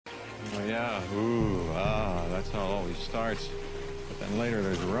yeah. Ooh, that's how it always starts. But then later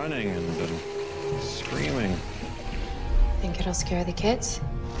there's running and screaming. Think it'll scare the kids?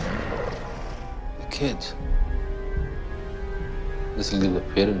 The kids? This will give the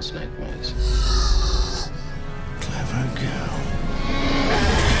parents nightmares. Clever girl.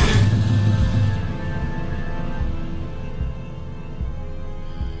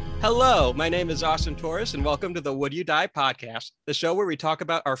 Hello, my name is Austin Torres, and welcome to the Would You Die podcast, the show where we talk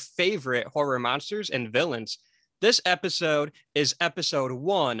about our favorite horror monsters and villains. This episode is episode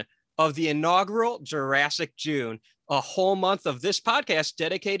 1 of the inaugural Jurassic June, a whole month of this podcast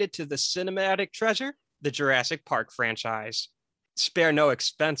dedicated to the cinematic treasure, the Jurassic Park franchise. Spare no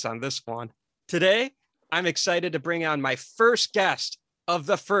expense on this one. Today, I'm excited to bring on my first guest of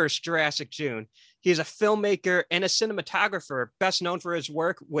the first Jurassic June. He's a filmmaker and a cinematographer, best known for his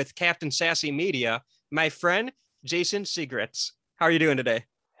work with Captain Sassy Media, my friend, Jason Sigritz. How are you doing today?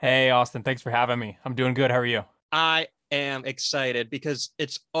 Hey, Austin. Thanks for having me. I'm doing good. How are you? I am excited because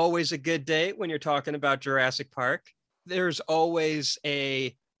it's always a good day when you're talking about Jurassic Park. There's always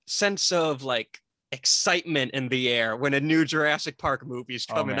a sense of excitement in the air when a new Jurassic Park movie is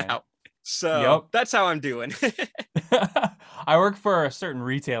coming out. So That's how I'm doing. I work for a certain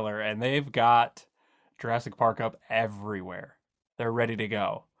retailer and they've got Jurassic Park up everywhere. They're ready to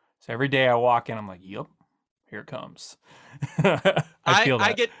go. So every day I walk in, I'm like, yep, here it comes. I feel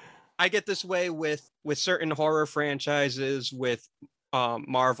that. I get this way with certain horror franchises, with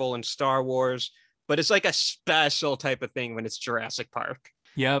Marvel and Star Wars, but it's like a special type of thing when it's Jurassic Park.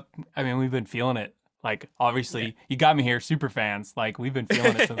 Yep. I mean, we've been feeling it. Obviously, You got me here, super fans. We've been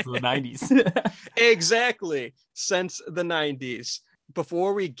feeling it since the 90s. Exactly. Since the 90s.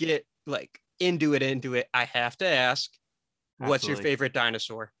 Before we get into it, I have to ask, what's your favorite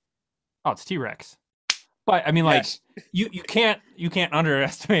dinosaur? Oh, it's T-Rex. But I mean, yes. you can't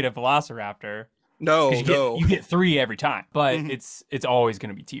underestimate a Velociraptor. No. You get 3 every time, but it's always going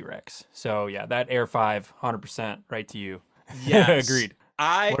to be T-Rex. So yeah, that Air 5, 100% right to you. Yes. Agreed.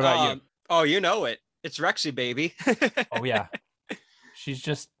 What about you? Oh, you know it. It's Rexy, baby. Oh yeah. She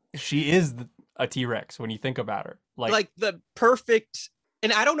is a T-Rex when you think about her. Like the perfect,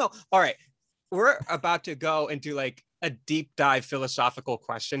 and I don't know. All right. We're about to go into a deep dive philosophical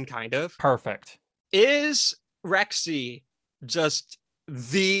question, kind of. Perfect. Is Rexy just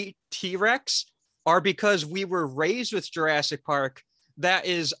the T-Rex, or because we were raised with Jurassic Park, that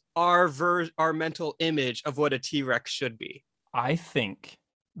is our mental image of what a T-Rex should be? I think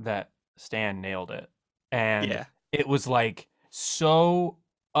that Stan nailed it. And it was so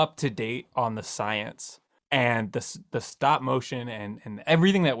up to date on the science and the stop motion and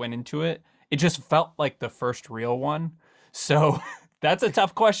everything that went into it. It just felt like the first real one. So that's a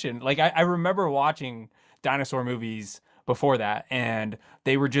tough question. I remember watching dinosaur movies before that, and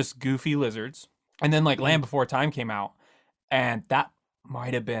they were just goofy lizards. And then Land Before Time came out, and that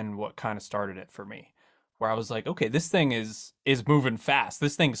might have been what kind of started it for me, where I was like, okay, this thing is moving fast.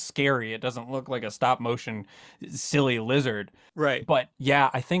 This thing's scary. It doesn't look like a stop motion silly lizard. Right. But yeah,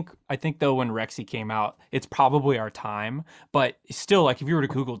 I think though when Rexy came out, it's probably our time. But still, if you were to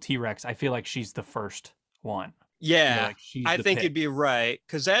Google T-Rex, I feel like she's the first one. Yeah, I think you'd be right,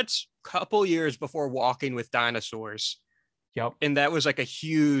 because that's a couple years before Walking with Dinosaurs. Yep. And that was a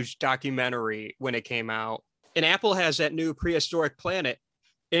huge documentary when it came out. And Apple has that new Prehistoric Planet.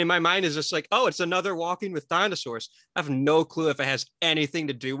 And in my mind is just oh, it's another Walking with Dinosaurs. I have no clue if it has anything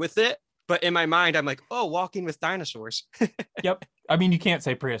to do with it. But in my mind, I'm oh, Walking with Dinosaurs. Yep. I mean, you can't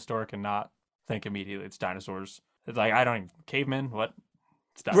say prehistoric and not think immediately it's dinosaurs. It's I don't even, cavemen, what?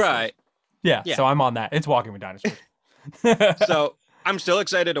 It's dinosaurs. Right. Yeah, so I'm on that. It's Walking with Dinosaurs. So I'm still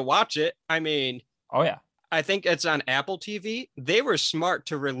excited to watch it. I mean, oh yeah, I think it's on Apple TV. They were smart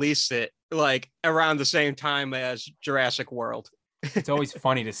to release it around the same time as Jurassic World. It's always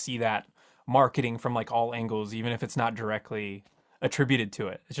funny to see that marketing from all angles, even if it's not directly attributed to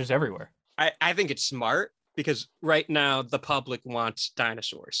it. It's just everywhere. I think it's smart because right now the public wants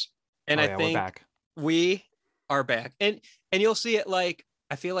dinosaurs. And I think we are back. And you'll see it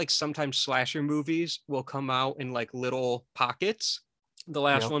I feel sometimes slasher movies will come out in little pockets. The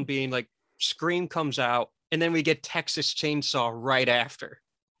last one being Scream comes out, and then we get Texas Chainsaw right after.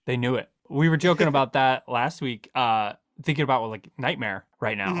 They knew it. We were joking about that last week, thinking about Nightmare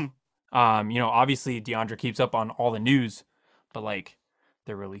right now. Obviously Deandra keeps up on all the news, but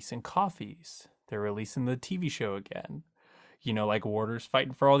they're releasing Coffees. They're releasing the TV show again. Warder's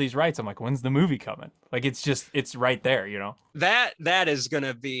fighting for all these rights. I'm when's the movie coming? It's right there, That is going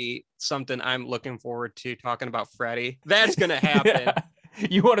to be something I'm looking forward to, talking about Freddy. That's going to happen.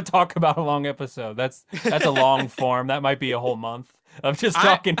 You want to talk about a long episode? That's a long form. That might be a whole month of just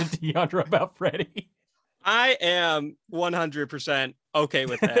talking to Deandra about Freddy. I am 100% okay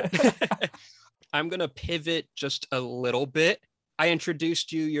with that. I'm going to pivot just a little bit. I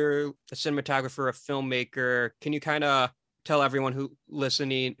introduced you. You're a cinematographer, a filmmaker. Can you kind of tell everyone who's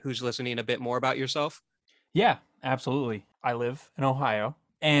listening a bit more about yourself? Yeah, absolutely. I live in Ohio.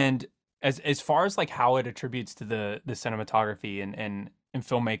 And as far as like how it attributes to the cinematography and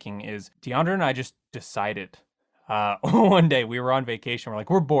filmmaking is, Deandra and I just decided one day we were on vacation. We're like,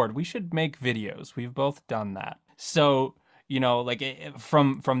 we're bored. We should make videos. We've both done that. So, like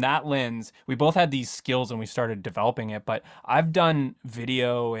from that lens, we both had these skills and we started developing it. But I've done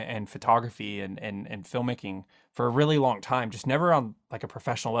video and photography and filmmaking for a really long time, just never on like a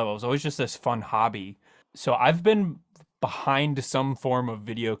professional level. It was always just this fun hobby. So I've been behind some form of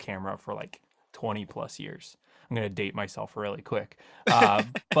video camera for like 20 plus years. I'm going to date myself really quick.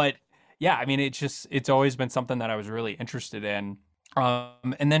 But yeah, I mean, it's always been something that I was really interested in.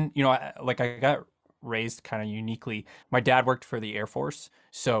 And then, I got raised kind of uniquely. My dad worked for the Air Force,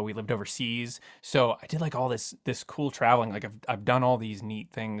 so we lived overseas. So I did like all this cool traveling. Like I've done all these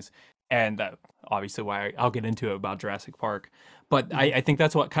neat things, and obviously why I'll get into it about Jurassic Park. But I think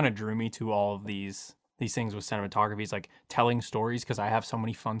that's what kind of drew me to all of these things with cinematography, is like telling stories, because I have so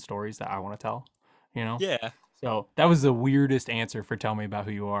many fun stories that I want to tell. Yeah. So that was the weirdest answer for tell me about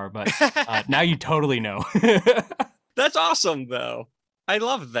who you are, but now you totally know. That's awesome, though. I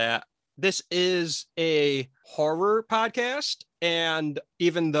love that. This is a horror podcast, and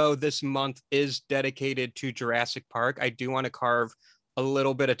even though this month is dedicated to Jurassic Park, I do want to carve a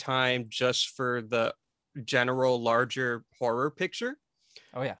little bit of time just for the general, larger horror picture.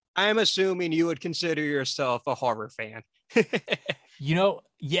 Oh, yeah. I'm assuming you would consider yourself a horror fan.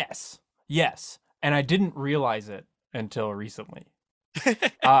 Yes. And I didn't realize it until recently.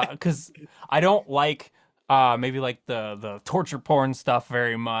 Because I don't like maybe like the torture porn stuff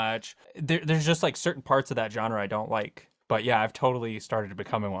very much. There's just like certain parts of that genre I don't like. But yeah, I've totally started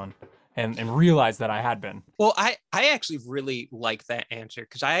becoming one and realized that I had been. Well, I actually really like that answer,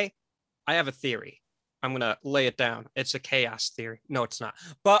 because I have a theory. I'm going to lay it down. It's a chaos theory. No, it's not.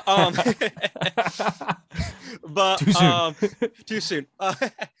 But too soon.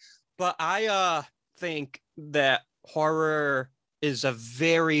 But I think that horror is a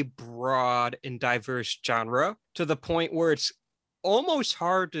very broad and diverse genre, to the point where it's almost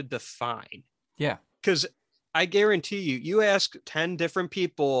hard to define. Yeah. Because I guarantee you ask 10 different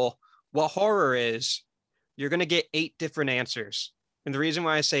people what horror is, you're going to get 8 different answers. And the reason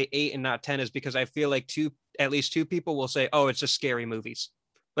why I say 8 and not 10 is because I feel like at least two people will say, oh, it's just scary movies.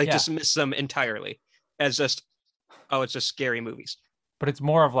 Dismiss them entirely as just, oh, it's just scary movies. But it's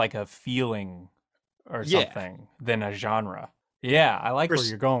more of like a feeling or something than a genre. Yeah, I like where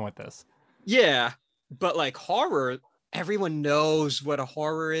you're going with this. Yeah, but like horror, everyone knows what a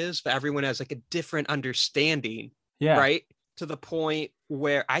horror is, but everyone has like a different understanding. Yeah. Right? To the point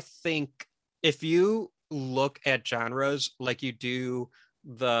where I think if you look at genres like you do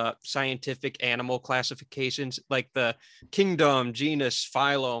the scientific animal classifications, like the kingdom, genus,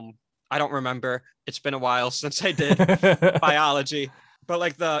 phylum, I don't remember. It's been a while since I did biology, but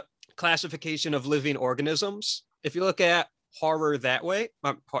like the classification of living organisms, if you look at horror that way,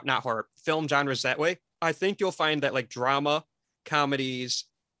 not horror, film genres that way, I think you'll find that like drama, comedies,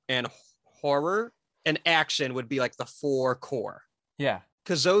 and horror and action would be like the 4 core. Yeah.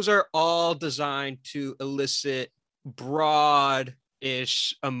 Because those are all designed to elicit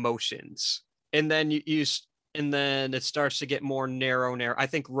broad-ish emotions. And then and then it starts to get more narrow. I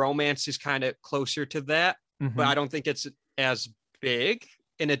think romance is kind of closer to that, but I don't think it's as big,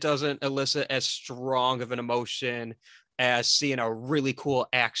 and it doesn't elicit as strong of an emotion as seeing a really cool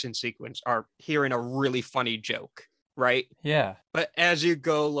action sequence or hearing a really funny joke, right? Yeah. But as you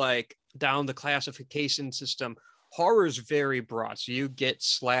go like down the classification system, horror is very broad. So you get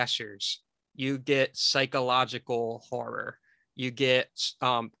slashers, you get psychological horror, you get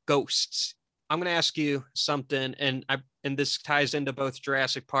ghosts. I'm going to ask you something, and this ties into both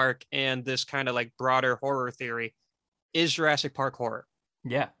Jurassic Park and this kind of like broader horror theory. Is Jurassic Park horror?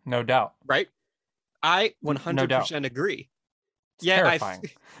 Yeah, no doubt. Right? I 100% agree. It's terrifying.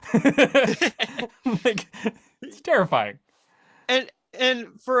 It's terrifying. And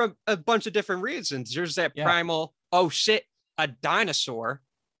for a bunch of different reasons. There's that primal, oh shit, a dinosaur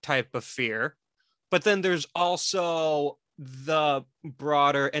type of fear. But then there's also the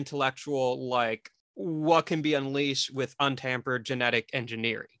broader intellectual, like what can be unleashed with untampered genetic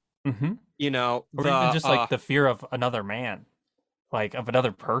engineering. Mm-hmm. Or even just like the fear of another man, like of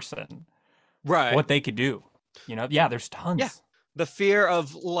another person. Right. What they could do. Yeah, there's tons. Yeah. the fear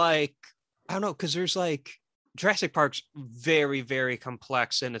of like, I don't know, because there's like Jurassic Park's very, very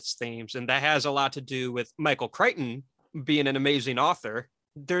complex in its themes, and that has a lot to do with Michael Crichton being an amazing author.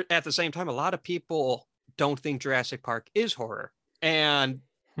 There, at the same time, a lot of people don't think Jurassic Park is horror, and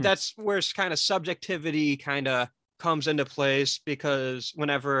that's where kind of subjectivity kind of comes into place, because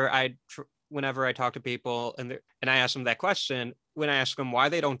whenever I talk to people and I ask them that question, when I ask them why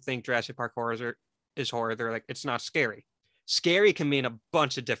they don't think Jurassic Park is horror, they're like, it's not scary. Scary can mean a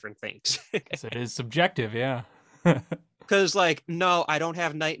bunch of different things. So it is subjective, yeah. Because like, no, I don't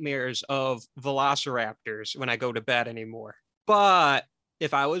have nightmares of velociraptors when I go to bed anymore. But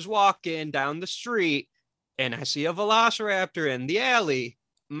if I was walking down the street and I see a velociraptor in the alley,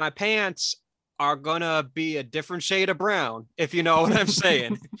 my pants are gonna be a different shade of brown, if you know what I'm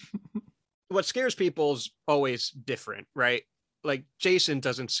saying. What scares people is always different, right? Like Jason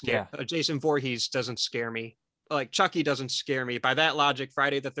Voorhees doesn't scare me. Like Chucky doesn't scare me. By that logic,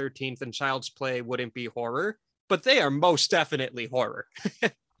 Friday the 13th and Child's Play wouldn't be horror, but they are most definitely horror.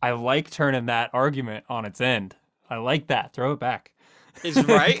 I like turning that argument on its end. I like that. Throw it back. Is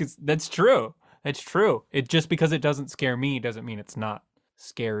right? That's true. It's true. It just because it doesn't scare me doesn't mean it's not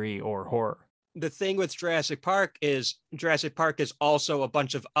scary or horror. The thing with Jurassic Park is also a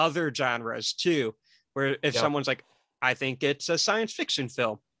bunch of other genres too, where if someone's like, I think it's a science fiction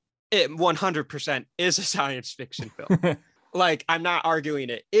film, it 100% is a science fiction film. Like, I'm not arguing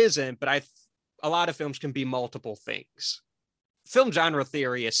it isn't, but a lot of films can be multiple things. Film genre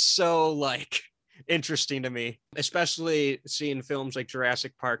theory is so like interesting to me, especially seeing films like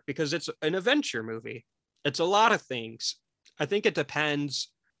Jurassic Park, because it's an adventure movie. It's a lot of things. I think it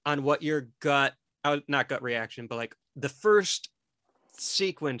depends on what your not gut reaction, but like the first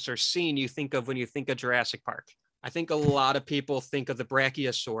sequence or scene you think of when you think of Jurassic Park. I think a lot of people think of the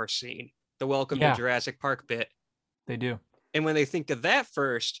Brachiosaur scene, the Welcome to Jurassic Park bit. They do. And when they think of that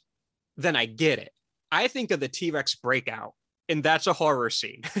first, then I get it. I think of the T-Rex breakout, and that's a horror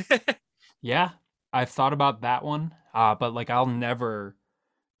scene. Yeah, I've thought about that one, but like I'll never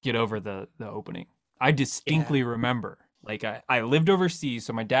get over the opening. I distinctly remember, like I lived overseas,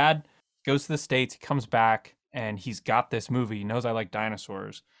 so my dad goes to the States, he comes back, and he's got this movie. He knows I like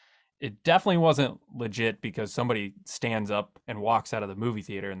dinosaurs. It definitely wasn't legit because somebody stands up and walks out of the movie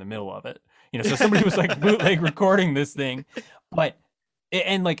theater in the middle of it. You know, so somebody was like bootleg recording this thing. But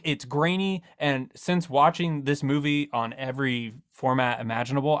like it's grainy, and since watching this movie on every format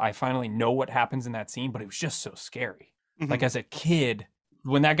imaginable, I finally know what happens in that scene, but it was just so scary. Mm-hmm. Like as a kid,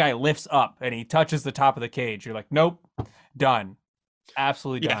 when that guy lifts up and he touches the top of the cage, you're like, nope, done.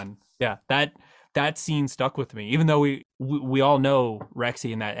 Absolutely done. Yeah, that scene stuck with me, even though we all know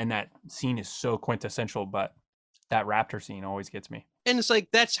Rexy and that scene is so quintessential, but that raptor scene always gets me. And it's like,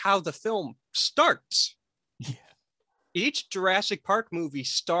 that's how the film starts. Yeah. Each Jurassic Park movie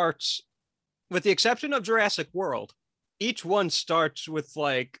starts, with the exception of Jurassic World, each one starts with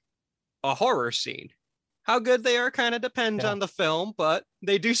like a horror scene. How good they are kind of depends on the film, but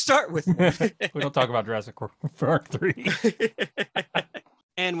they do start with one. We don't talk about Jurassic Park 3.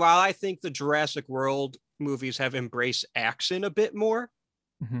 And while I think the Jurassic World movies have embraced action a bit more,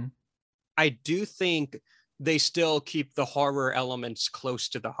 mm-hmm. I do think they still keep the horror elements close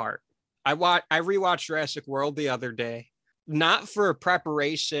to the heart. I rewatched Jurassic World the other day, not for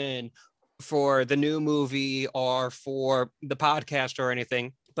preparation for the new movie or for the podcast or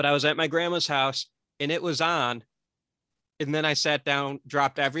anything, but I was at my grandma's house and it was on. And then I sat down,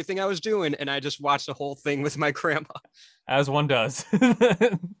 dropped everything I was doing, and I just watched the whole thing with my grandma. As one does.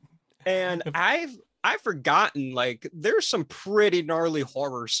 And I've forgotten, like, there's some pretty gnarly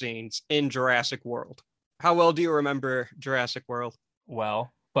horror scenes in Jurassic World. How well do you remember Jurassic World?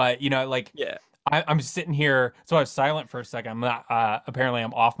 Well, but, you know, like, I'm sitting here, so I was silent for a second. I'm not, apparently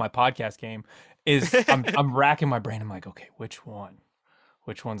I'm off my podcast game. I'm racking my brain. I'm like, okay, which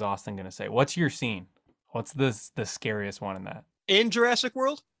one's Austin going to say? What's your scene? What's the scariest one in that? In Jurassic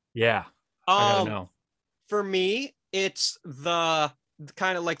World? Yeah. I gotta know. For me, it's the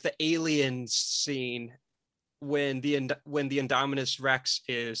kind of like the aliens scene when the Indominus Rex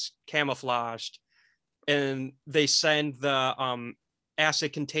is camouflaged and they send the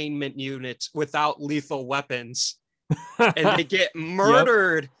acid containment units without lethal weapons and they get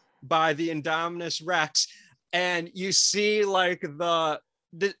murdered by the Indominus Rex. And you see like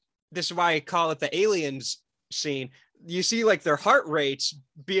this is why I call it the aliens scene. You see like their heart rates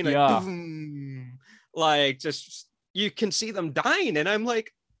being like, boom, like just, you can see them dying. And I'm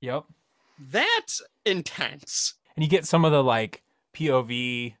like, yep, that's intense. And you get some of the like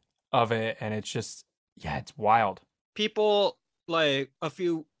POV of it. And it's just, it's wild. People like a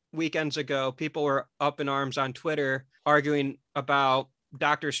few weekends ago, people were up in arms on Twitter arguing about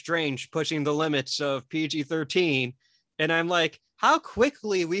Doctor Strange pushing the limits of PG-13. And I'm like, how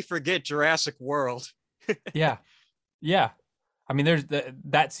quickly we forget Jurassic World. Yeah. Yeah. I mean, there's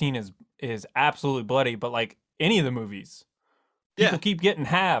that scene is absolutely bloody, but like any of the movies, people keep getting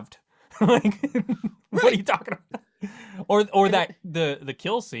halved. Like, what are you talking about? Or that the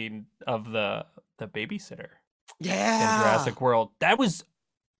kill scene of the babysitter. Yeah. In Jurassic World. That was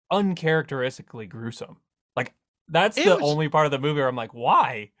uncharacteristically gruesome. Like, that's the only part of the movie where I'm like,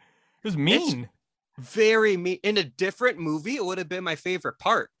 why? It was mean. Very mean. In a different movie, it would have been my favorite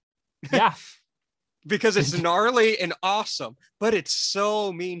part. Yeah. Because it's gnarly and awesome, but it's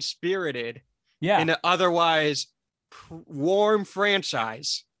so mean-spirited. Yeah. In an otherwise warm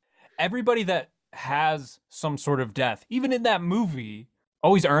franchise. Everybody that has some sort of death, even in that movie,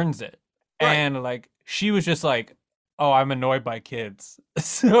 always earns it. Right. And like, she was just like, oh, I'm annoyed by kids,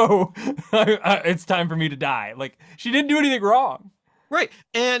 so it's time for me to die. Like, she didn't do anything wrong. Right.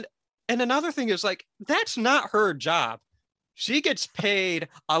 And another thing is, like, that's not her job. She gets paid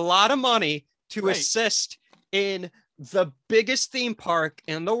a lot of money to assist in the biggest theme park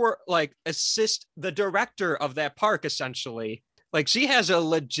in the world, like assist the director of that park, essentially. Like, she has a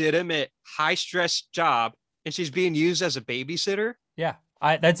legitimate high stress job and she's being used as a babysitter. Yeah.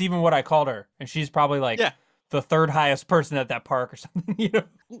 That's even what I called her. And she's probably like the third highest person at that park or something, you know?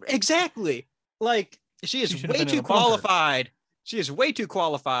 Exactly. Like, she is way too qualified. She is way too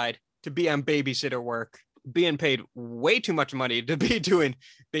qualified to be on babysitter work, being paid way too much money to be doing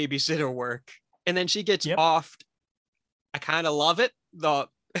babysitter work. And then she gets offed. I kind of love it. The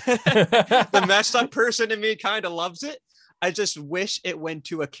messed up person in me kind of loves it. I just wish it went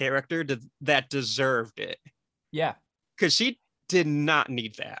to a character that deserved it. Yeah. Because she did not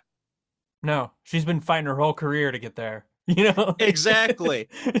need that. No, she's been fighting her whole career to get there. You know? Exactly.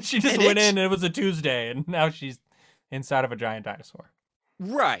 She just went in and it was a Tuesday and now she's inside of a giant dinosaur.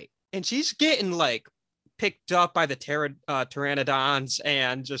 Right. And she's getting like picked up by the pteranodons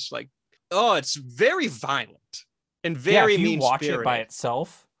and just like, oh, it's very violent and very mean-spirited. If you watch it by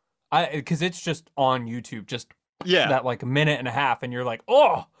itself, because it's just on YouTube, just that like minute and a half, and you're like,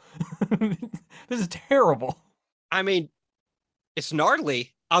 oh, this is terrible. I mean, it's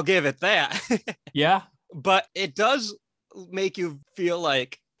gnarly. I'll give it that. Yeah. But it does make you feel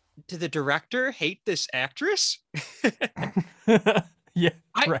like, did the director hate this actress? Yeah,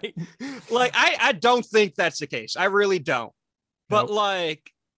 right. Like, I don't think that's the case. I really don't. But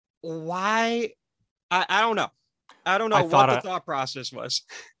like, why? I don't know. I don't know what the thought process was.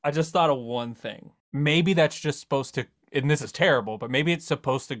 I just thought of one thing. Maybe that's just supposed to, and this is terrible, but maybe it's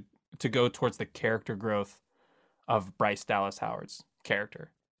supposed to go towards the character growth of Bryce Dallas Howard's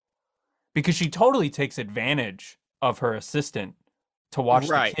character. Because she totally takes advantage of her assistant to watch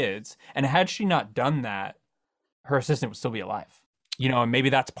the kids. And had she not done that, her assistant would still be alive. You know, and maybe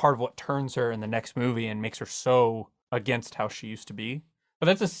that's part of what turns her in the next movie and makes her so against how she used to be.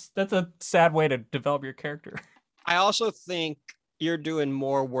 But that's a sad way to develop your character. I also think you're doing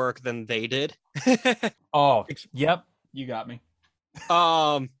more work than they did. Oh, yep, you got me.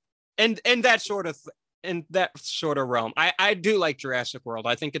 And that sort of in that sort of realm. I do like Jurassic World.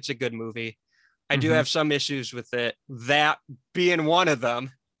 I think it's a good movie. I do have some issues with it, that being one of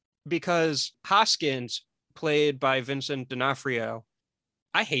them, because Hoskins, played by Vincent D'Onofrio,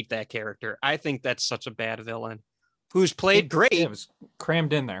 I hate that character. I think that's such a bad villain, who's played great. It was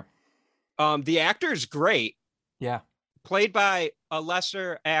crammed in there. The actor's great. Yeah. Played by a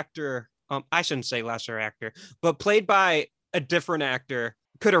lesser actor. I shouldn't say lesser actor, but played by a different actor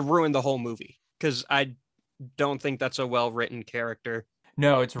could have ruined the whole movie, because I don't think that's a well-written character.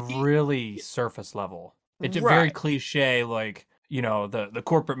 No, it's really surface level. It's a very cliche, like, you know, the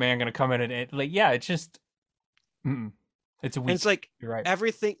corporate man going to come in and like, yeah, it's just, it's a weak. It's like, you're right.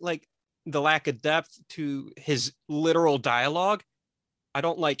 Everything, like the lack of depth to his literal dialogue. I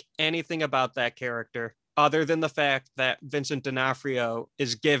don't like anything about that character, other than the fact that Vincent D'Onofrio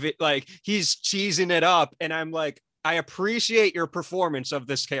is he's cheesing it up. And I'm like, I appreciate your performance of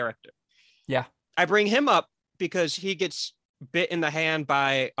this character. Yeah. I bring him up because he gets bit in the hand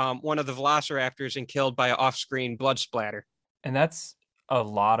by one of the velociraptors and killed by an off-screen blood splatter. And that's a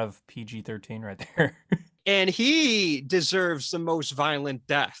lot of PG-13 right there. And he deserves the most violent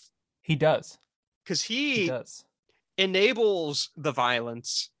death. He does. Because he does. Enables the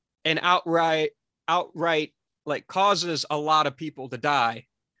violence and outright like causes a lot of people to die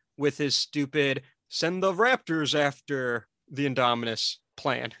with his stupid send the raptors after the Indominus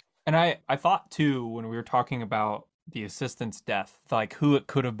plan. And I thought too, when we were talking about the assistant's death, like who it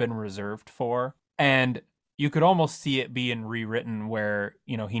could have been reserved for. And you could almost see it being rewritten where,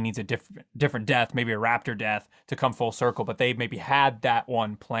 you know, he needs a different death, maybe a raptor death to come full circle, but they maybe had that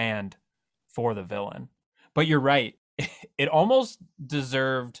one planned for the villain. But you're right. It almost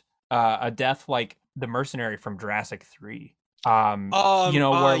deserved a death like the mercenary from Jurassic 3. You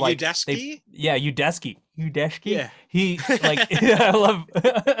know, where like Udesky? Udesky. Yeah. He like I love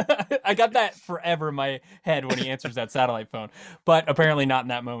I got that forever in my head when he answers that satellite phone, but apparently not in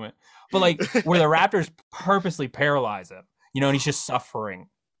that moment. But like where the raptors purposely paralyze him, you know, and he's just suffering.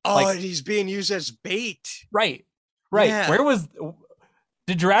 Oh, like, and he's being used as bait. Right. Yeah.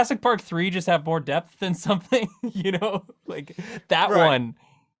 Did Jurassic Park 3 just have more depth than something? You know, like that Right. one,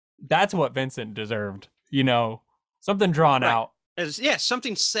 that's what Vincent deserved, you know, something drawn out.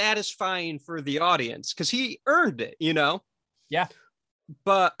 Something satisfying for the audience because he earned it, you know? Yeah.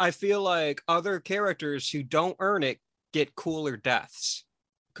 But I feel like other characters who don't earn it get cooler deaths.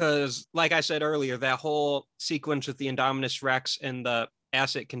 Because, like I said earlier, that whole sequence with the Indominus Rex and the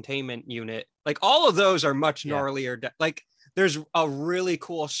asset containment unit, like all of those are much gnarlier. Like there's a really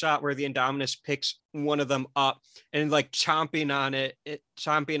cool shot where the Indominus picks one of them up and like chomping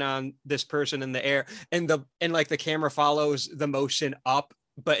on this person in the air, and like the camera follows the motion up,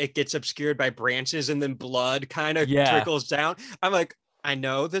 but it gets obscured by branches and then blood kind of trickles down. I'm like, I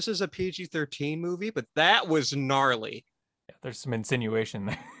know this is a PG-13 movie, but that was gnarly. Yeah, there's some insinuation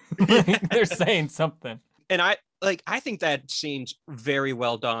there. They're saying something. And I think that scene's very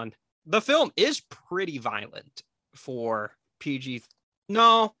well done. The film is pretty violent for PG.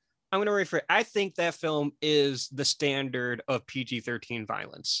 No, I'm going to rephrase. I think that film is the standard of PG-13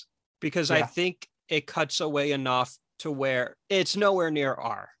 violence because I think it cuts away enough to where it's nowhere near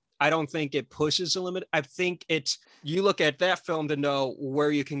R. I don't think it pushes the limit. I think you look at that film to know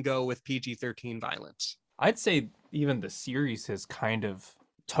where you can go with PG-13 violence. I'd say even the series has kind of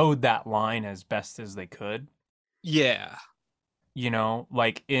towed that line as best as they could. Yeah. You know,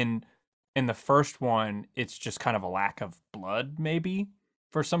 like in the first one, it's just kind of a lack of blood, maybe,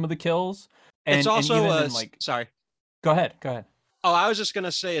 for some of the kills. And it's also and sorry. Go ahead. Oh, I was just going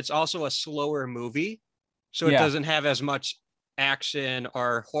to say it's also a slower movie. So it doesn't have as much action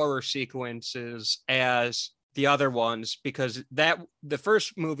or horror sequences as the other ones, because the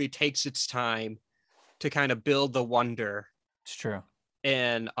first movie takes its time to kind of build the wonder. It's true.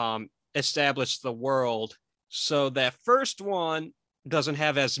 And establish the world. So that first one doesn't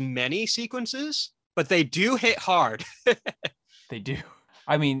have as many sequences, but they do hit hard. They do.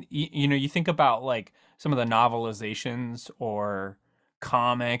 I mean, you know, you think about like some of the novelizations or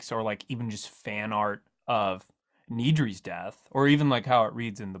comics or like even just fan art of Nidri's death, or even like how it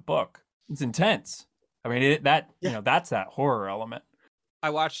reads in the book. It's intense. I mean, you know, that's that horror element.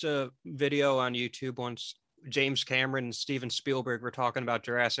 I watched a video on YouTube once. James Cameron and Steven Spielberg were talking about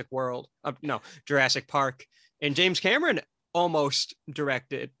Jurassic Park, and James Cameron almost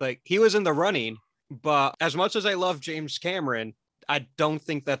directed, like he was in the running, but as much as I love James Cameron, I don't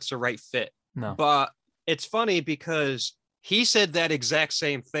think that's the right fit. No. But it's funny because he said that exact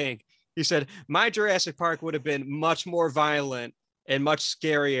same thing. He said, my Jurassic Park would have been much more violent and much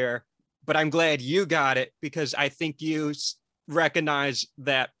scarier, but I'm glad you got it because I think you recognize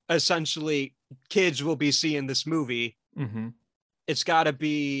that essentially kids will be seeing this movie. Mm-hmm. It's got to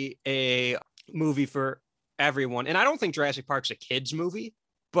be a movie for everyone. And I don't think Jurassic Park's a kid's movie,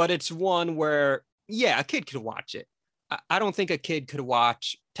 but it's one where, a kid could watch it. I don't think a kid could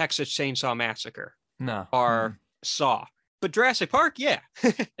watch Texas Chainsaw Massacre. No. Or Saw. But Jurassic Park, yeah.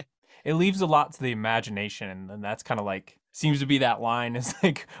 It leaves a lot to the imagination, and that's kind of like, seems to be that line is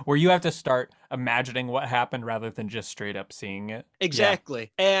like where you have to start imagining what happened rather than just straight up seeing it.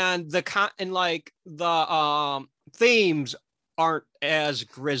 Exactly. Yeah. And the themes aren't as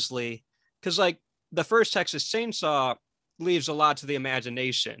grisly because like the first Texas Chainsaw leaves a lot to the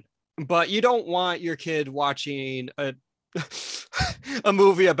imagination, but you don't want your kid watching a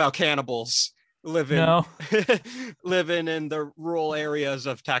movie about cannibals living in the rural areas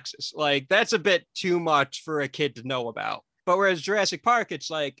of Texas. Like that's a bit too much for a kid to know about. But whereas Jurassic Park, it's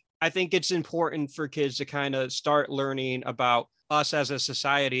like, I think it's important for kids to kind of start learning about us as a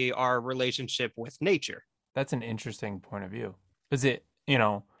society, our relationship with nature. That's an interesting point of view. Is it, you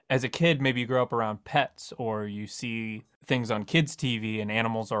know, as a kid, maybe you grow up around pets or you see things on kids' TV and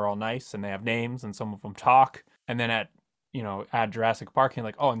animals are all nice and they have names and some of them talk. And then at Jurassic Park, you're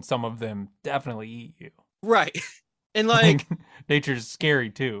like, oh, and some of them definitely eat you. Right. And like nature's scary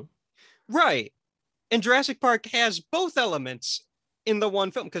too. Right. And Jurassic Park has both elements in the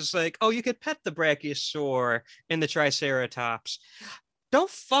one film because like, oh, you could pet the brachiosaur and the triceratops. Don't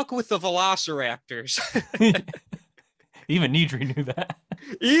fuck with the velociraptors. Even Nedry knew that.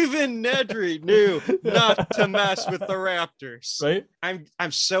 Even Nedry knew not to mess with the Raptors. Right?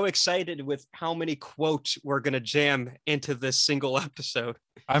 I'm so excited with how many quotes we're gonna jam into this single episode.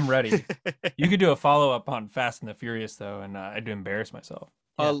 I'm ready. You could do a follow-up on Fast and the Furious, though, and I'd embarrass myself.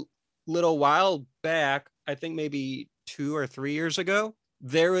 Yeah. A little while back, I think maybe 2 or 3 years ago,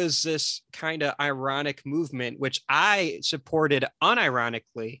 there was this kind of ironic movement, which I supported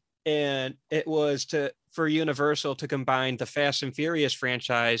unironically. And it was for Universal to combine the Fast and Furious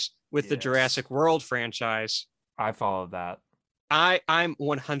franchise with the Jurassic World franchise. I followed that. I'm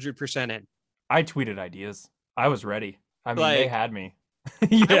 100% in. I tweeted ideas. I was ready. I mean, Like, they had me.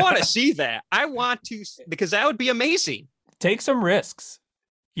 I want to see that. I want to, because that would be amazing. Take some risks,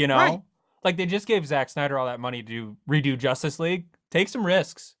 you know? Right. Like, they just gave Zack Snyder all that money to redo Justice League. Take some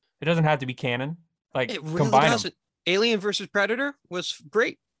risks. It doesn't have to be canon. Like, It really combine doesn't. them. Alien versus Predator was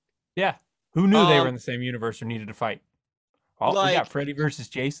great. Yeah. Who knew they were in the same universe or needed to fight? Oh, we got Freddy versus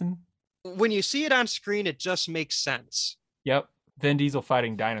Jason. When you see it on screen, it just makes sense. Yep. Vin Diesel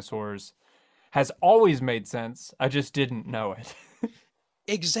fighting dinosaurs has always made sense. I just didn't know it.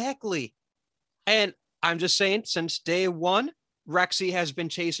 Exactly. And I'm just saying, since day one, Rexy has been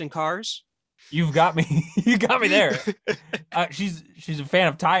chasing cars. You've got me. You got me there. She's a fan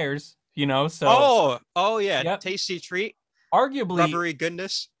of tires, you know. So oh yeah, yep. Tasty treat. Arguably, Rubbery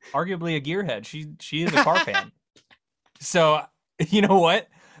goodness. Arguably a gearhead. She is a car fan. So you know what?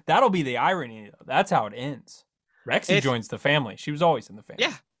 That'll be the irony. That's how it ends. Rexy joins the family. She was always in the family.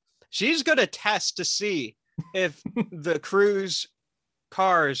 Yeah, she's gonna test to see if the Cruise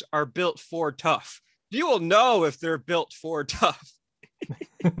cars are built Ford tough. You will know if they're built Ford tough.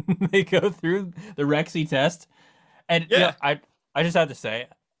 They go through the Rexy test, and yeah, I just have to say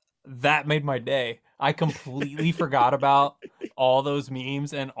that made my day. I completely forgot about all those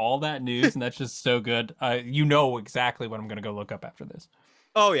memes and all that news, and that's just so good. You know exactly what I'm going to go look up after this.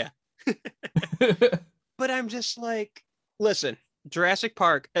 Oh, yeah. But I'm just like, listen, Jurassic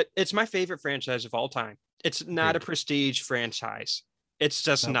Park, it's my favorite franchise of all time. It's not a prestige franchise. It's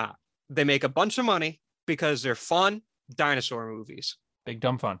just not. They make a bunch of money because they're fun dinosaur movies. Big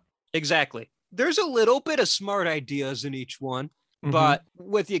dumb fun. Exactly. There's a little bit of smart ideas in each one, but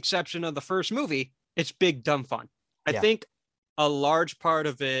with the exception of the first movie, it's big dumb fun. I think a large part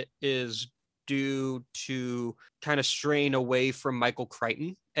of it is due to kind of straying away from Michael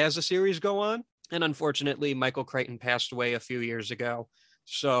Crichton as the series go on. And unfortunately, Michael Crichton passed away a few years ago.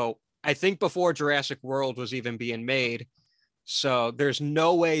 So I think before Jurassic World was even being made. So there's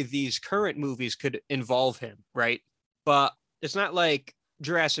no way these current movies could involve him, right? But it's not like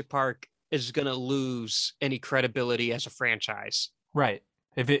Jurassic Park is going to lose any credibility as a franchise. Right.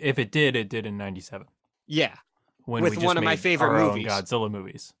 If it did in 97. Yeah. When with one of my favorite movies. Godzilla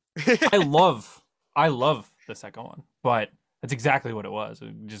movies. I love the second one, but that's exactly what it was.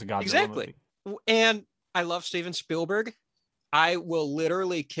 Just a Godzilla movie. And I love Steven Spielberg. I will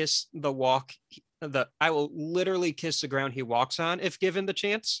literally kiss the ground he walks on if given the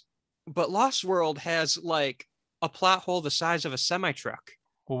chance. But Lost World has like a plot hole the size of a semi-truck.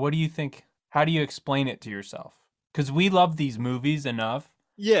 Well, what do you think? How do you explain it to yourself? Because we love these movies enough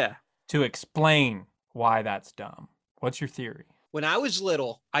to explain why that's dumb. What's your theory? When I was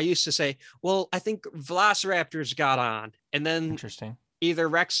little, I used to say, well, I think Velociraptors got on. And then interesting. Either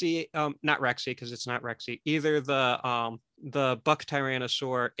Rexy, not Rexy, because it's not Rexy, either the buck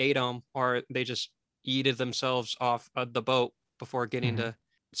tyrannosaur ate them, or they just yeeted themselves off of the boat before getting to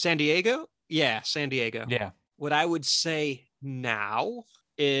San Diego. Yeah, San Diego. Yeah. What I would say now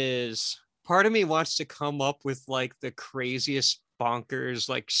is part of me wants to come up with like the craziest bonkers,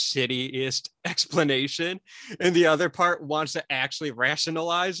 like shittiest explanation. And the other part wants to actually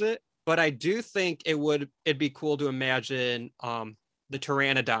rationalize it. But I do think it'd be cool to imagine the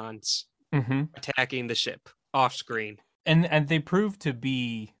pteranodons attacking the ship off screen. And they proved to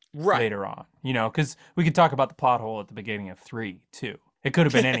be later on, you know, because we could talk about the plot hole at the beginning of 3 too. It could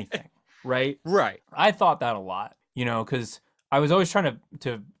have been anything, right? Right. I thought that a lot, you know, because I was always trying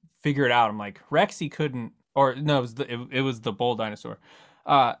to figure it out. I'm like, Rexy couldn't, or no, it was the bull dinosaur,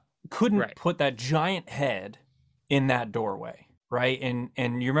 couldn't put that giant head in that doorway, right?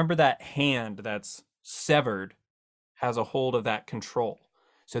 And you remember that hand that's severed has a hold of that control.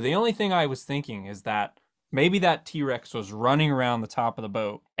 So the only thing I was thinking is that maybe that T-Rex was running around the top of the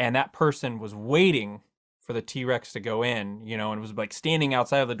boat and that person was waiting for the T-Rex to go in, you know, and was like standing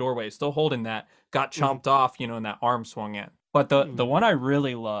outside of the doorway, still holding that, got chomped off, you know, and that arm swung in. But the one I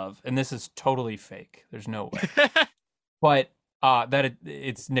really love, and this is totally fake, there's no way, but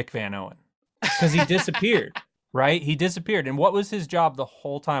it's Nick Van Owen, because he disappeared, right? He disappeared. And what was his job the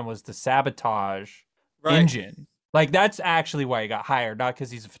whole time was to sabotage engine Like, that's actually why he got hired, not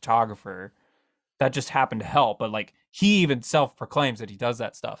because he's a photographer. That just happened to help, but like he even self-proclaims that he does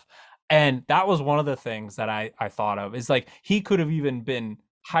that stuff. And that was one of the things that I thought of, is like he could have even been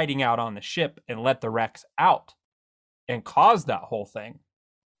hiding out on the ship and let the Rex out and caused that whole thing.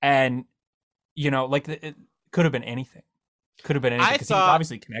 And, like it could have been anything. Could have been anything, because he was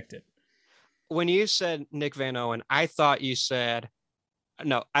obviously connected. When you said Nick Van Owen, I thought you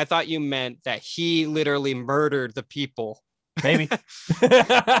meant that he literally murdered the people. Maybe.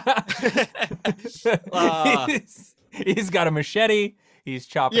 He's got a machete. He's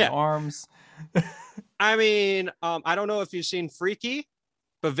chopping arms. I mean, I don't know if you've seen Freaky,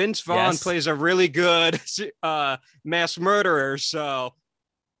 but Vince Vaughn plays a really good mass murderer, so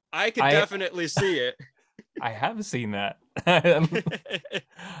I could definitely see it. I have seen that.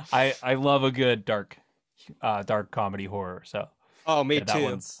 I love a good dark comedy horror. So me too. That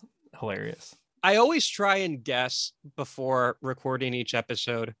one's hilarious. I always try and guess before recording each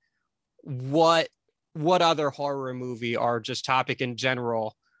episode what other horror movie or just topic in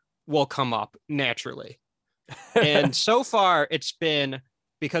general will come up naturally. And so far it's been,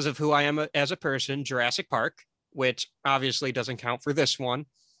 because of who I am as a person, Jurassic Park, which obviously doesn't count for this one,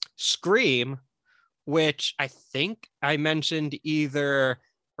 Scream, which I think I mentioned either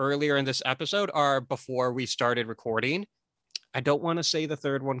earlier in this episode or before we started recording. I don't want to say the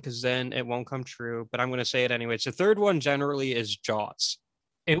third one because then it won't come true, but I'm going to say it anyways. The third one generally is Jaws.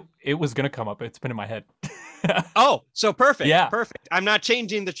 It was going to come up. It's been in my head. Oh, so perfect. Yeah. Perfect. I'm not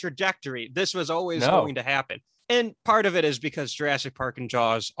changing the trajectory. This was always going to happen. And part of it is because Jurassic Park and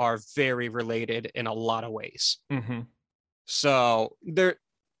Jaws are very related in a lot of ways. Mm-hmm. So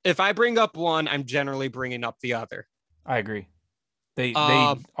if I bring up one, I'm generally bringing up the other. I agree. They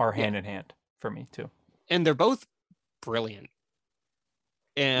are hand in hand for me too. And they're both brilliant.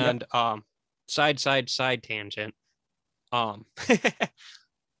 And side tangent.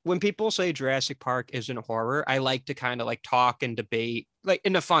 When people say Jurassic Park isn't horror, I like to kind of like talk and debate, like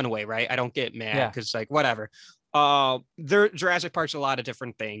in a fun way, right? I don't get mad because like whatever. Jurassic Park's a lot of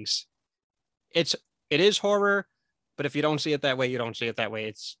different things. It is horror, but if you don't see it that way, you don't see it that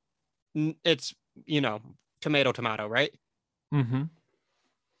way. It's tomato, right? Mm-hmm.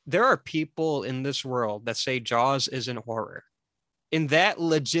 There are people in this world that say Jaws isn't horror. And that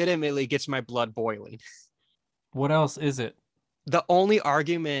legitimately gets my blood boiling. What else is it? The only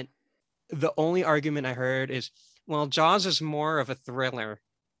argument I heard is, well, Jaws is more of a thriller.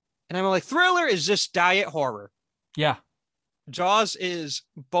 And I'm like, thriller is just diet horror. Yeah. Jaws is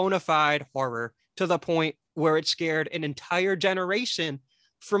bona fide horror to the point where it scared an entire generation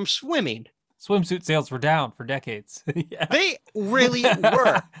from swimming. Swimsuit sales were down for decades. Yeah. They really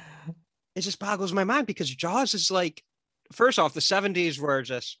were. It just boggles my mind because Jaws is like, first off, the 70s were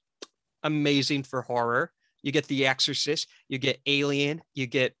just amazing for horror. You get The Exorcist, you get Alien, you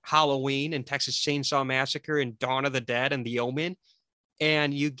get Halloween and Texas Chainsaw Massacre and Dawn of the Dead and The Omen,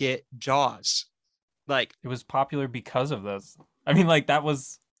 and you get Jaws. Like, it was popular because of those. I mean, like that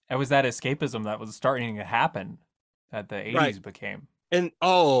was that escapism that was starting to happen that the 80s became. And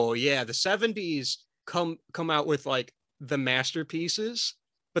the 70s come out with like the masterpieces,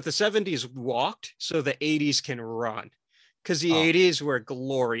 but the 70s walked so the 80s can run. Because the 80s were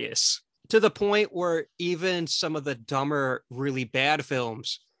glorious to the point where even some of the dumber, really bad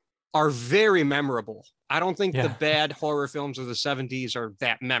films are very memorable. I don't think the bad horror films of the 70s are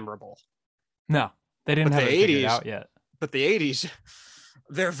that memorable. No, they didn't have it figured out yet. But the 80s,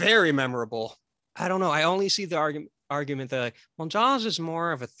 they're very memorable. I don't know. I only see the argument that, like, well, Jaws is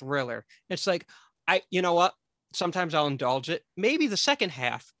more of a thriller. It's like, you know what? Sometimes I'll indulge it. Maybe the second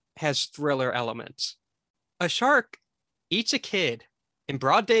half has thriller elements. A shark eats a kid in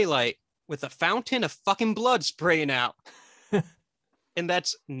broad daylight with a fountain of fucking blood spraying out. And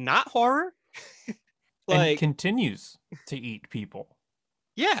that's not horror. And continues to eat people.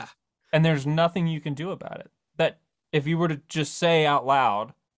 Yeah. And there's nothing you can do about it. That if you were to just say out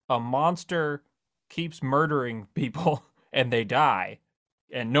loud, a monster keeps murdering people and they die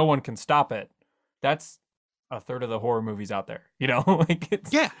and no one can stop it, that's a third of the horror movies out there. Like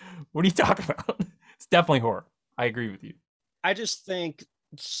what are you talking about? It's definitely horror. I agree with you. I just think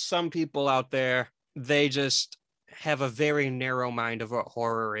some people out there, they just have a very narrow mind of what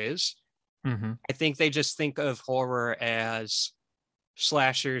horror is. Mm-hmm. I think they just think of horror as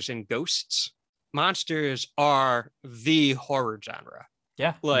slashers and ghosts. Monsters are the horror genre.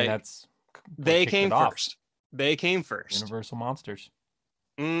 Yeah, like they came first. They came first. Universal monsters.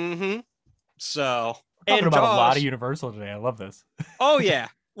 Mm-hmm. So we're talking about Jaws, a lot of Universal today. I love this. Oh yeah.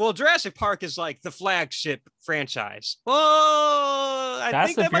 Well, Jurassic Park is like the flagship franchise. Well, I Fast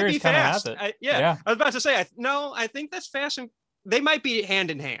think and that might be Furious kinda has Fast. it. Yeah, I was about to say, I think that's Fast and they might be hand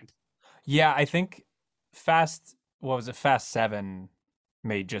in hand. Yeah, I think Fast 7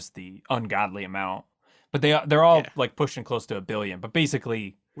 made just the ungodly amount. But they're all like pushing close to $1 billion. But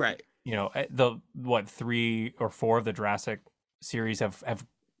basically, right. You know, the 3 or 4 of the Jurassic series have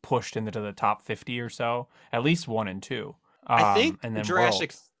pushed into the top 50 or so, at least 1 and 2. I think and then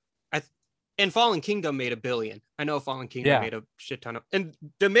Jurassic and Fallen Kingdom made $1 billion. I know Fallen Kingdom made a shit ton of, and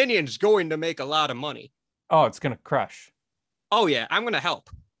Dominion's going to make a lot of money. Oh, it's gonna crush. Oh yeah, I'm gonna help.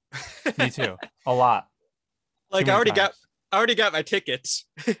 Me too. A lot. Like I already got my tickets.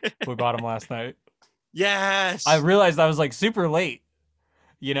 We bought them last night. Yes. I realized I was like super late.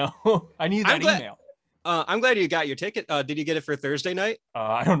 You know, I need that email. I'm glad you got your ticket. Did you get it for Thursday night?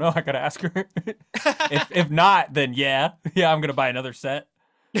 I don't know. I gotta ask her. if not, then yeah, I'm gonna buy another set.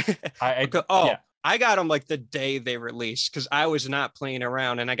 I got them like the day they released because I was not playing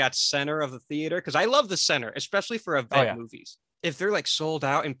around, and I got center of the theater because I love the center, especially for event movies. If they're like sold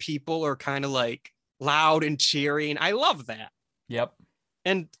out and people are kind of like loud and cheering, I love that. Yep.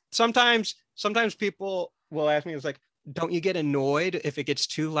 And sometimes people will ask me, it's like, don't you get annoyed if it gets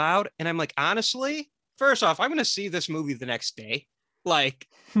too loud? And I'm like, honestly, first off, I'm going to see this movie the next day. Like,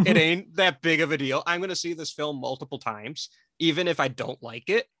 it ain't that big of a deal. I'm going to see this film multiple times, even if I don't like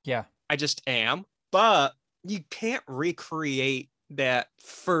it. Yeah. I just am. But you can't recreate that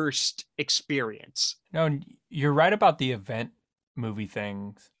first experience. No, you're right about the event movie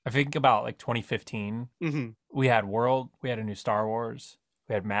things. I think about like 2015. Mm-hmm. We had World, we had a new Star Wars,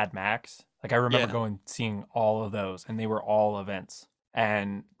 we had Mad Max. Like I remember seeing all of those, and they were all events,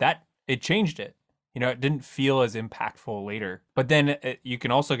 and it changed it. You know, it didn't feel as impactful later. But then you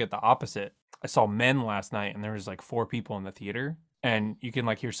can also get the opposite. I saw Men last night, and there was like 4 people in the theater, and you can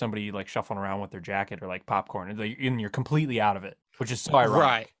like hear somebody like shuffling around with their jacket or like popcorn, and you're completely out of it, which is so ironic.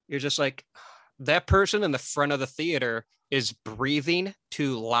 Right. You're just like, that person in the front of the theater is breathing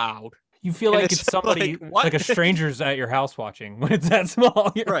too loud. You feel like it's somebody, like a stranger's at your house watching when it's that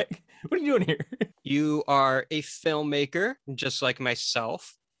small. You're right. Like, what are you doing here? You are a filmmaker, just like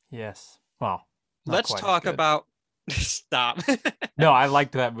myself. Yes. Well, let's talk about... Stop. No, I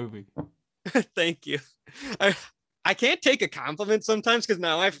liked that movie. Thank you. I can't take a compliment sometimes because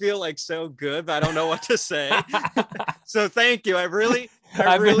now I feel like so good, but I don't know what to say. So thank you. I've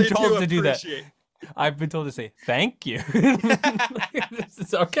been told to do that. I've been told to say thank you.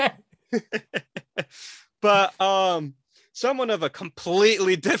 It's okay. But someone of a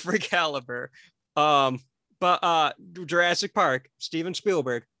completely different caliber. But Jurassic Park, Steven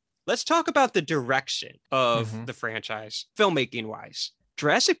Spielberg. Let's talk about the direction of the franchise, filmmaking wise.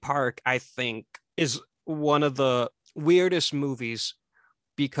 Jurassic Park, I think, is one of the weirdest movies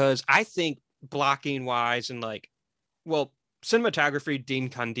because I think blocking wise and like, well, cinematography, Dean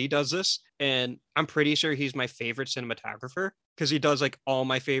Cundey does this, and I'm pretty sure he's my favorite cinematographer because he does like all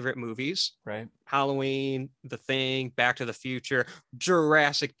my favorite movies. Right. Halloween, The Thing, Back to the Future,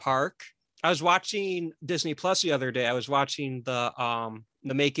 Jurassic Park. I was watching Disney Plus the other day. I was watching the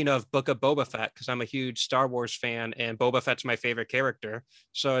making of Book of Boba Fett because I'm a huge Star Wars fan and Boba Fett's my favorite character.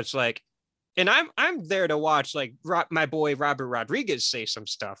 So it's like, and I'm there to watch like my boy Robert Rodriguez say some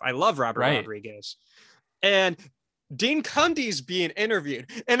stuff. I love Robert Rodriguez. And Dean Cundey's being interviewed.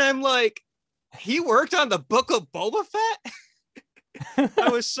 And I'm like, he worked on the Book of Boba Fett? I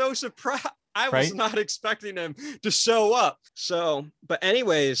was so surprised. I was not expecting him to show up. So, but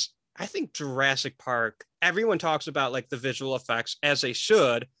anyways, I think Jurassic Park, everyone talks about like the visual effects as they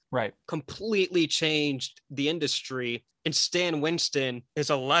should. Right. Completely changed the industry. And Stan Winston is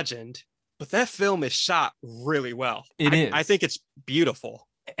a legend. But that film is shot really well. It is. I think it's beautiful.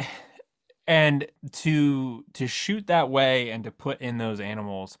 And to shoot that way and to put in those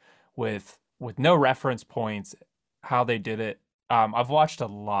animals with no reference points, how they did it. I've watched a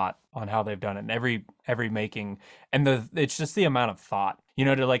lot on how they've done it in every making, and it's just the amount of thought, you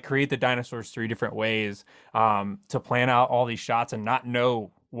know, to like create the dinosaurs 3 different ways, to plan out all these shots and not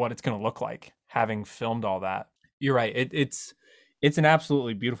know what it's going to look like having filmed all that. You're right. It's an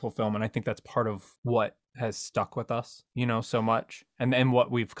absolutely beautiful film, and I think that's part of what has stuck with us, you know, so much, and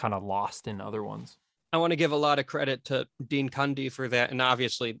what we've kind of lost in other ones. I want to give a lot of credit to Dean Cundey for that, and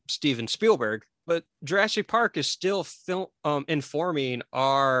obviously Steven Spielberg. But Jurassic Park is still informing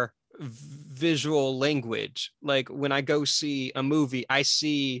our visual language. Like when I go see a movie, I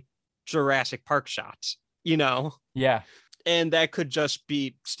see Jurassic Park shots, you know? Yeah. And that could just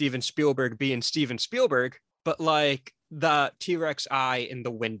be Steven Spielberg being Steven Spielberg, but like the T-Rex eye in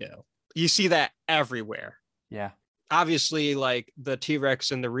the window. You see that everywhere. Yeah. obviously like the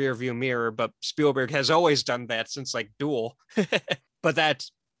T-Rex in the rear view mirror, but Spielberg has always done that since like Duel. But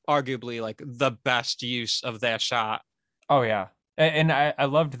that's arguably like the best use of that shot. Oh yeah. And I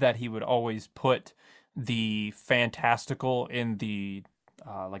loved that he would always put the fantastical in the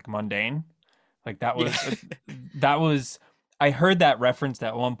like mundane. Like that was that was I heard that referenced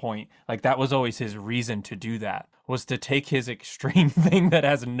at one point. Like that was always his reason to do that, was to take his extreme thing that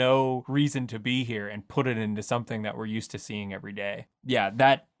has no reason to be here and put it into something that we're used to seeing every day. Yeah,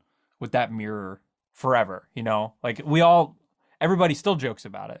 that with that mirror forever, you know? Like everybody still jokes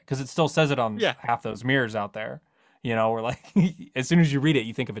about it because it still says it on half those mirrors out there. You know, we're like, as soon as you read it,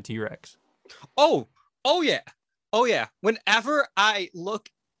 you think of a T-Rex. Oh yeah. Whenever I look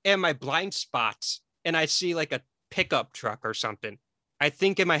at my blind spots and I see like a pickup truck or something, I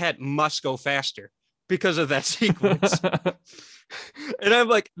think in my head, must go faster because of that sequence. And I'm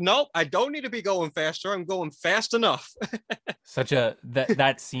like, nope, I don't need to be going faster. I'm going fast enough. Such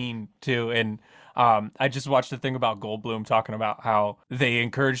that scene too. And I just watched a thing about Goldblum talking about how they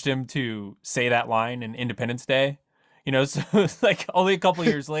encouraged him to say that line in Independence Day. You know, so it's like only a couple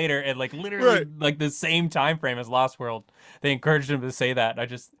years later, and like literally like the same time frame as Lost World, they encouraged him to say that. I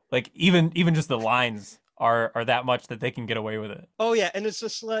just like even just the lines are that much that they can get away with it. Oh yeah, and it's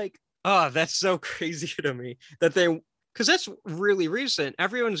just like, oh, that's so crazy to me that because that's really recent.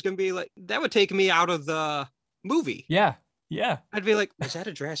 Everyone's gonna be like, that would take me out of the movie. Yeah. I'd be like, was that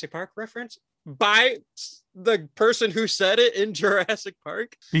a Jurassic Park reference? By the person who said it in Jurassic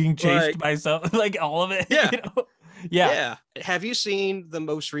Park, being chased by like all of it. Yeah. You know? Yeah. Have you seen the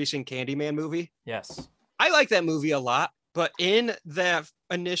most recent Candyman movie? Yes. I like that movie a lot, but in the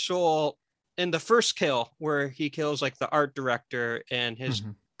first kill where he kills like the art director and his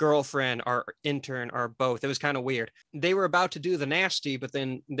girlfriend or intern or both, it was kind of weird. They were about to do the nasty, but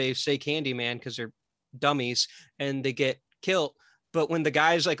then they say Candyman because they're dummies and they get killed. But when the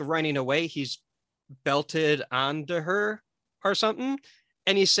guy's like running away, he's belted onto her or something.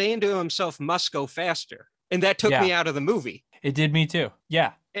 And he's saying to himself, must go faster. And that took me out of the movie. It did me too.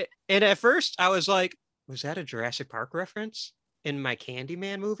 Yeah. And at first I was like, was that a Jurassic Park reference in my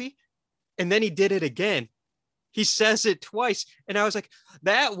Candyman movie? And then he did it again. He says it twice. And I was like,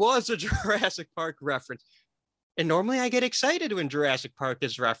 that was a Jurassic Park reference. And normally I get excited when Jurassic Park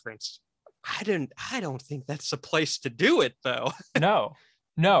is referenced. I don't think that's the place to do it though.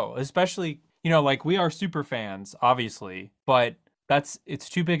 No, especially, you know, like we are super fans, obviously, but it's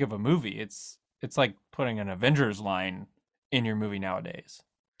too big of a movie. It's like putting an Avengers line in your movie nowadays.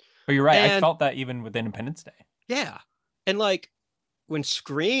 But you're right. I felt that even with Independence Day. Yeah. And like when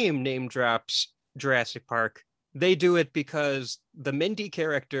Scream name drops Jurassic Park, they do it because the Mindy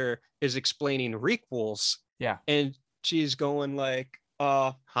character is explaining requels. Yeah. And she's going like,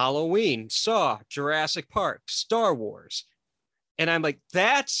 Halloween, Saw, Jurassic Park, Star Wars. And I'm like,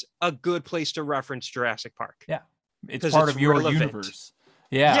 that's a good place to reference Jurassic Park. Yeah. It's part of your universe.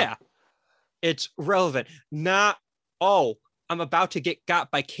 Yeah. Yeah. It's relevant. Not, oh, I'm about to get got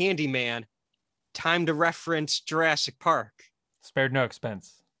by Candyman. Time to reference Jurassic Park. Spared no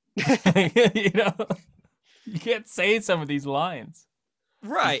expense. You know, you can't say some of these lines.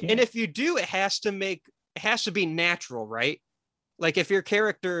 Right. And if you do, it has to be natural, right? Like if your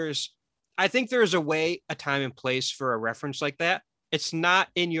characters, I think there's a time and place for a reference like that. It's not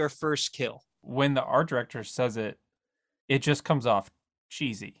in your first kill. When the art director says it, it just comes off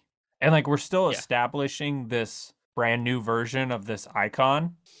cheesy. And like we're still establishing this brand new version of this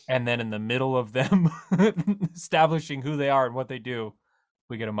icon. And then in the middle of them establishing who they are and what they do,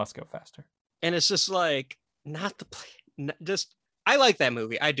 we get a must go faster. And it's just like, I like that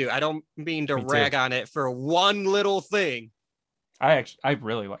movie. I do. I don't mean to rag on it for one little thing. I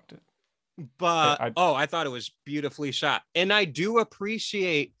really liked it. But I thought it was beautifully shot. And I do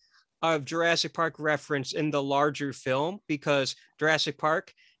appreciate a Jurassic Park reference in the larger film because Jurassic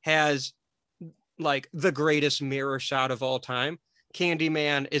Park has like the greatest mirror shot of all time.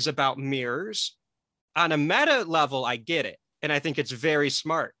 Candyman is about mirrors. On a meta level, I get it. And I think it's very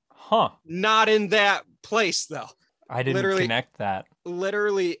smart. Not in that place, though. I didn't connect that.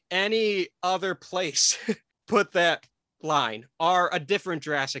 Literally any other place put that line or a different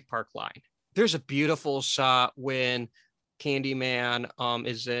Jurassic Park line. There's a beautiful shot when Candyman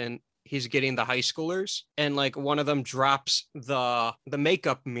he's getting the high schoolers and like one of them drops the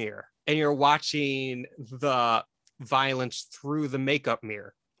makeup mirror and you're watching the violence through the makeup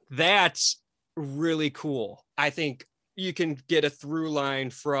mirror. That's really cool. I think you can get a through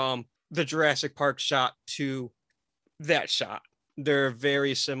line from the Jurassic Park shot to that shot. They're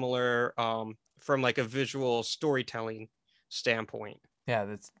very similar from like a visual storytelling standpoint. Yeah,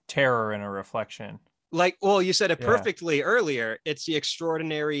 that's terror in a reflection. Like, well, you said it Yeah. perfectly earlier. It's the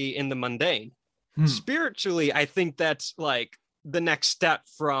extraordinary in the mundane. Spiritually, I think that's like the next step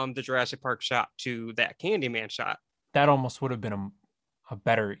from the Jurassic Park shot to that Candyman shot. That almost would have been a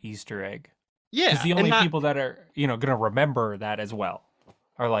better Easter egg. Yeah. Because the only people that are, going to remember that as well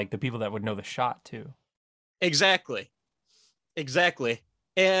are like the people that would know the shot too. Exactly.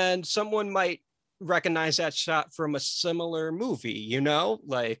 And someone might recognize that shot from a similar movie,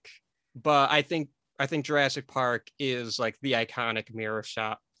 like, but I think Jurassic Park is like the iconic mirror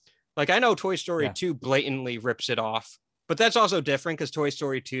shot. Like, I know Toy Story 2 blatantly rips it off, but that's also different because Toy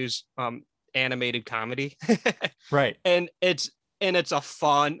Story 2's animated comedy. Right. And it's a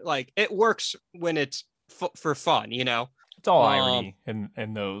fun, like, it works when it's for fun, It's all irony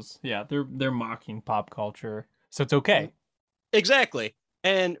in those. Yeah, they're mocking pop culture, so it's okay. Exactly.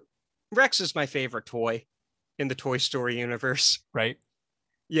 And Rex is my favorite toy in the Toy Story universe. Right?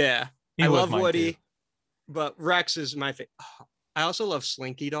 Yeah. He I was love mine Woody, too. but Rex is my favorite. I also love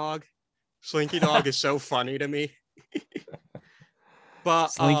Slinky Dog. Slinky Dog is so funny to me. But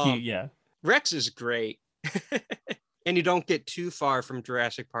Slinky, Rex is great. And you don't get too far from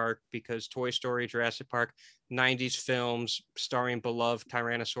Jurassic Park because Toy Story, Jurassic Park, 90s films starring beloved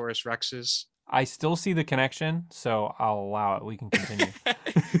Tyrannosaurus Rexes. I still see the connection, so I'll allow it. We can continue.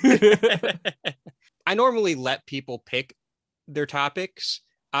 I normally let people pick their topics.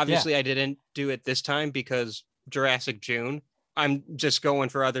 Obviously, I didn't do it this time because Jurassic June. I'm just going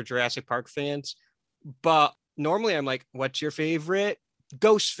for other Jurassic Park fans. But normally I'm like, what's your favorite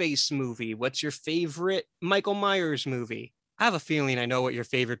Ghostface movie? What's your favorite Michael Myers movie? I have a feeling I know what your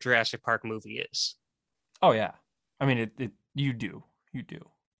favorite Jurassic Park movie is. Oh, yeah. I mean, you do.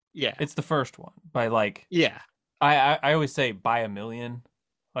 Yeah. It's the first one by like... Yeah. I always say by a million.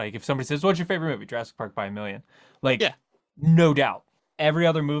 Like, if somebody says, what's your favorite movie? Jurassic Park by a million. Like, no doubt. Every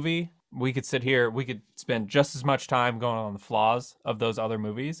other movie, we could sit here, we could spend just as much time going on the flaws of those other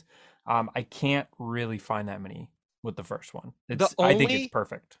movies. I can't really find that many with the first one. I think it's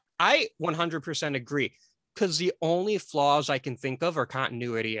perfect. I 100% agree. Because the only flaws I can think of are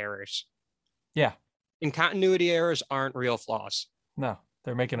continuity errors. Yeah. And continuity errors aren't real flaws. No,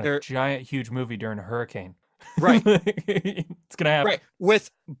 they're making a giant, huge movie during a hurricane. Right. It's going to happen. Right. With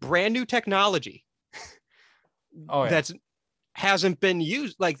brand new technology. Oh, yeah. That's hasn't been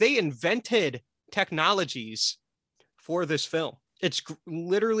used. Like, they invented technologies for this film. It's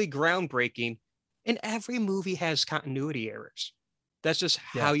literally groundbreaking. And every movie has continuity errors. That's just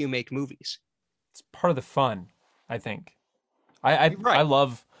how you make movies. It's part of the fun, I think. I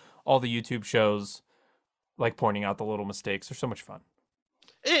love all the YouTube shows, like pointing out the little mistakes. They're so much fun.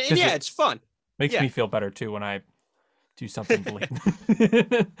 And it's fun. Makes me feel better too when I do something blatant.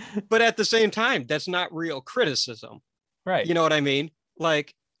 But at the same time, that's not real criticism. Right. You know what I mean?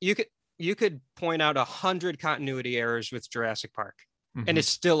 Like, you could point out 100 continuity errors with Jurassic Park, and it's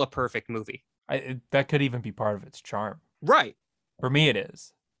still a perfect movie. That could even be part of its charm. Right. For me, it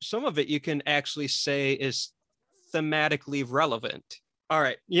is. Some of it you can actually say is thematically relevant. All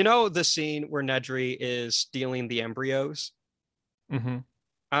right. You know the scene where Nedry is stealing the embryos? Mm-hmm.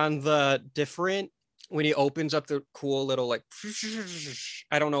 On the different, when he opens up the cool little, like,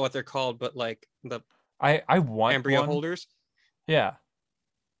 I don't know what they're called, but like the I want embryo one. holders. Yeah.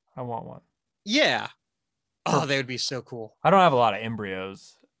 I want one. Yeah. Oh, they would be so cool. I don't have a lot of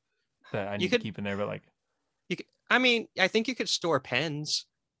embryos that I need to keep in there, but like, I think you could store pens.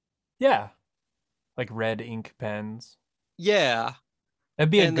 Yeah. Like red ink pens. Yeah.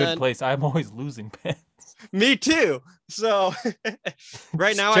 That'd be a good place. I'm always losing pens. Me too. So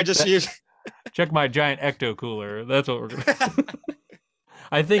right now I just use check my giant ecto cooler. That's what we're gonna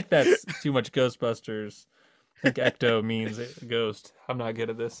I think that's too much Ghostbusters. I think ecto means ghost. I'm not good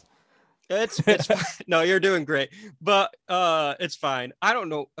at this. It's no, you're doing great. But it's fine. I don't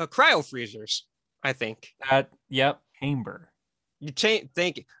know. Cryo freezers, I think. Chamber.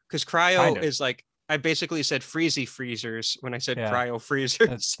 Thank you. Because cryo is like, I basically said freezy freezers when I said cryo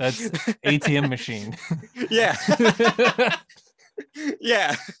freezers. That's ATM machine. Yeah.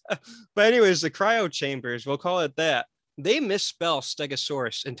 Yeah. But anyways, the cryo chambers, we'll call it that. They misspell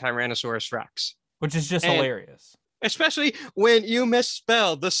Stegosaurus and Tyrannosaurus Rex. Which is just hilarious. Especially when you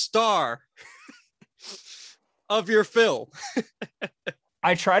misspell the star of your film.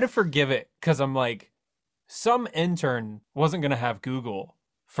 I try to forgive it because I'm like, some intern wasn't going to have Google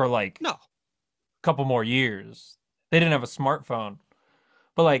for like a couple more years. They didn't have a smartphone.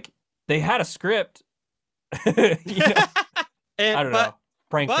 But like, they had a script. I don't know.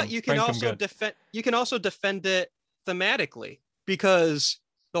 Prank them. You can also defend it thematically, because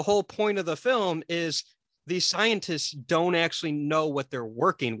the whole point of the film is these scientists don't actually know what they're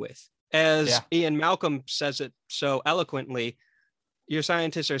working with. As Ian Malcolm says it so eloquently, your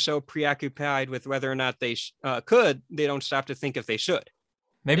scientists are so preoccupied with whether or not they they don't stop to think if they should.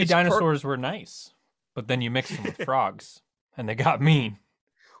 Maybe dinosaurs were nice, but then you mixed them with frogs and they got mean.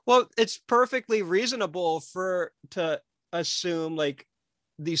 Well, it's perfectly reasonable to assume like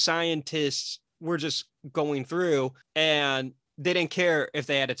the scientists were just going through and they didn't care if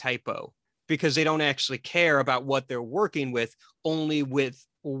they had a typo, because they don't actually care about what they're working with, only with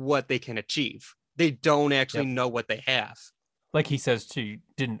what they can achieve. They don't actually know what they have. Like he says too, you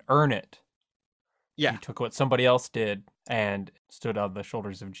didn't earn it. Yeah. You took what somebody else did and stood on the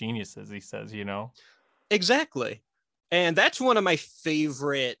shoulders of geniuses, he says, Exactly. And that's one of my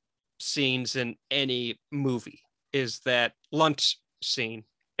favorite scenes in any movie, is that lunch scene.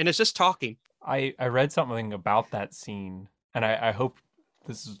 And it's just talking. I read something about that scene, and I hope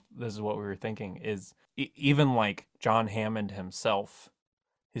this is what we were thinking, is even like John Hammond himself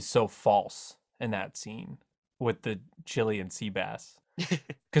is so false in that scene with the Chilean sea bass.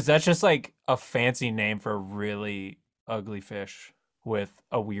 Because that's just like a fancy name for a really ugly fish with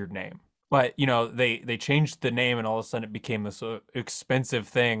a weird name. But, they changed the name and all of a sudden it became this expensive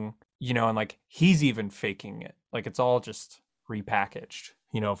thing, and like he's even faking it. Like it's all just repackaged,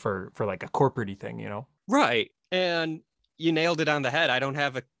 for like a corporate-y thing, Right. And you nailed it on the head. I don't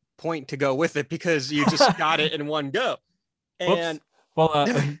have a point to go with it because you just got it in one go. And whoops. Well,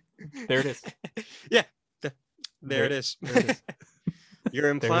 there it is. Yeah. There it is. There it is. You're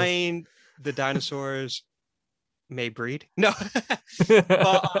implying the dinosaurs may breed? No.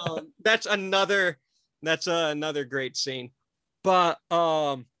 That's another great scene. But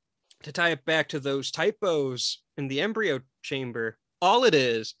to tie it back to those typos in the embryo chamber, all it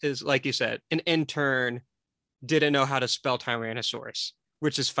is like you said, an intern didn't know how to spell Tyrannosaurus,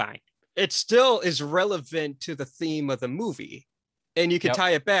 which is fine. It still is relevant to the theme of the movie. And you can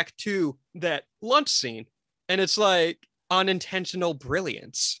tie it back to that lunch scene. And it's like unintentional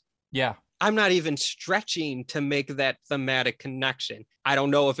brilliance. Yeah. I'm not even stretching to make that thematic connection. I don't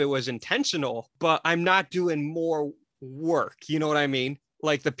know if it was intentional, but I'm not doing more work. You know what I mean?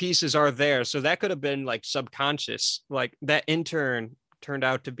 Like the pieces are there. So that could have been like subconscious. Like that intern turned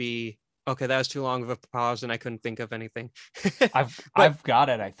out to be, okay, that was too long of a pause and I couldn't think of anything. I've got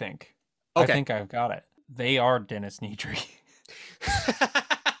it, I think. Okay. I think I've got it. They are Dennis Nedry.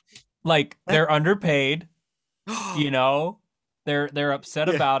 Like they're underpaid, they're upset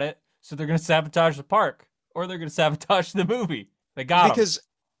about it. So they're going to sabotage the park or they're going to sabotage the movie. They got them.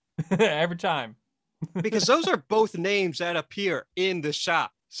 Every time. Because those are both names that appear in the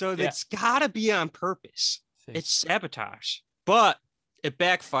shot. So it's got to be on purpose. It's sabotage. But it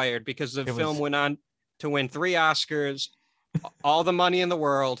backfired because the film went on to win 3 Oscars, all the money in the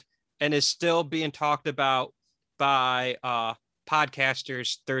world, and is still being talked about by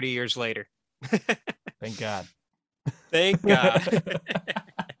podcasters 30 years later. Thank God. Thank God.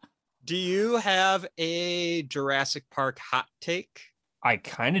 Do you have a Jurassic Park hot take? I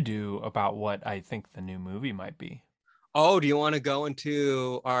kind of do, about what I think the new movie might be. Oh, do you want to go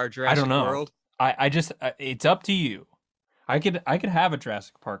into our Jurassic World? I just, it's up to you. I could have a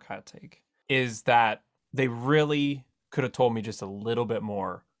Jurassic Park hot take. Is that they really could have told me just a little bit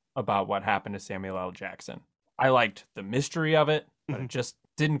more about what happened to Samuel L. Jackson. I liked the mystery of it, but it just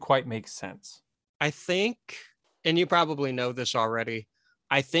didn't quite make sense. I think, and you probably know this already,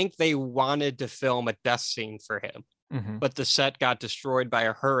 I think they wanted to film a death scene for him, but the set got destroyed by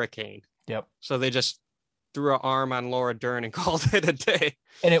a hurricane. Yep. So they just threw an arm on Laura Dern and called it a day.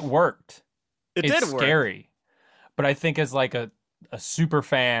 And it worked. It's did work. Scary. But I think as like a super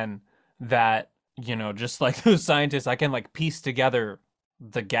fan that, just like those scientists, I can like piece together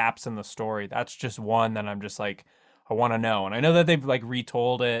the gaps in the story. That's just one that I'm just like, I want to know. And I know that they've like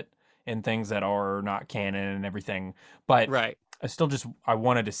retold it in things that are not canon and everything, but right. I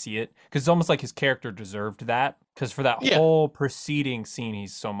wanted to see it because it's almost like his character deserved that, because for that whole preceding scene,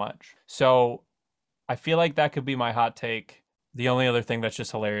 he's so much. So I feel like that could be my hot take. The only other thing that's just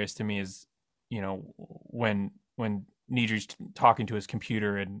hilarious to me is, when Nedry's talking to his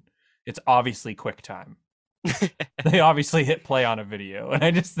computer and it's obviously QuickTime. They obviously hit play on a video, and I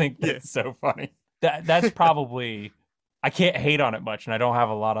just think that's so funny. That's probably, I can't hate on it much, and I don't have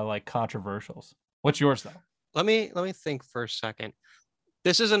a lot of like controversials. What's yours though? Let me think for a second.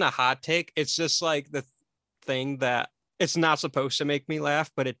 This isn't a hot take. It's just like the thing that it's not supposed to make me laugh,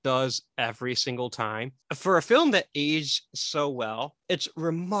 but it does every single time. For a film that aged so well, it's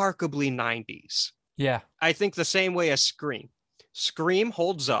remarkably 90s. Yeah. I think the same way as Scream. Scream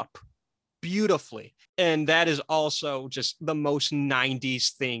holds up beautifully. And that is also just the most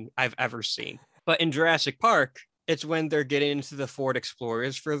 90s thing I've ever seen. But in Jurassic Park, It's when they're getting into the Ford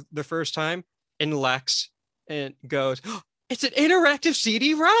Explorers for the first time, and Lex and goes, oh, it's an interactive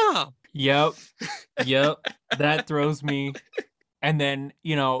CD-ROM. Yep. That throws me. And then,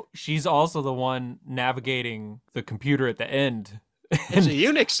 she's also the one navigating the computer at the end. It's a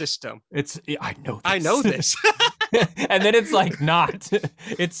Unix system. I know this. I know this. And then it's like not.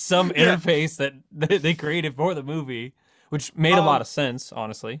 It's some interface that they created for the movie, which made a lot of sense,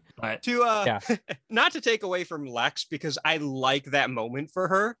 honestly. But not to take away from Lex, because I like that moment for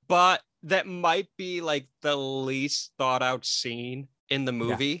her, but that might be like the least thought out scene in the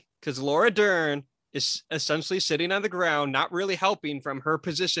movie, because Laura Dern is essentially sitting on the ground, not really helping from her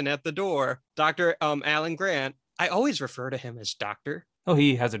position at the door. Dr. Alan Grant, I always refer to him as doctor. Oh,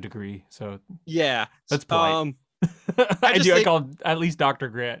 he has a degree, so yeah, that's polite. I call him at least Dr.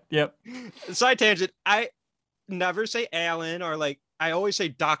 Grant. Yep. Side tangent. I never say Alan, or like I always say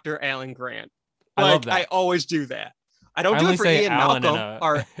Dr. Alan Grant. I love that. I always do that. I don't do it for Ian Alan Malcolm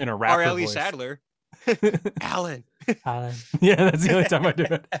or Ellie Sadler. Alan. Alan. Yeah, that's the only time I do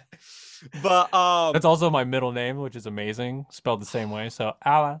it. But that's also my middle name, which is amazing, spelled the same way. So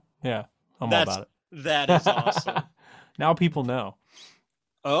Alan. Yeah, I'm all about it. That is awesome. Now people know.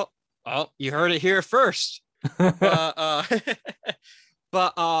 Oh, you heard it here first. But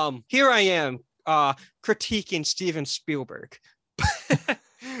here I am critiquing Steven Spielberg.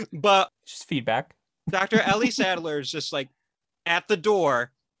 But just feedback. Dr. Ellie Sadler is just like at the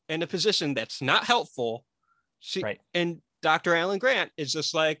door in a position that's not helpful. And Dr. Alan Grant is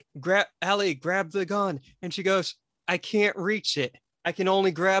just like, Ellie, grab the gun. And she goes, I can't reach it. I can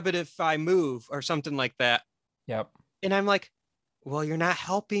only grab it if I move, or something like that. Yep. And I'm like, well, you're not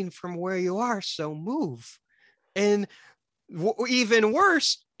helping from where you are, so move. And even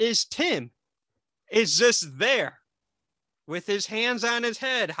worse is Tim is just there with his hands on his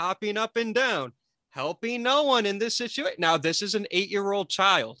head, hopping up and down, helping no one in this situation. Now, this is an 8-year-old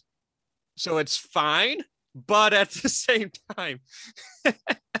child, so it's fine, but at the same time,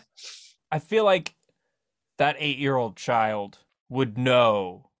 I feel like that 8-year-old child would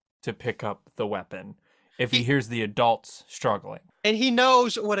know to pick up the weapon if he hears the adults struggling. And he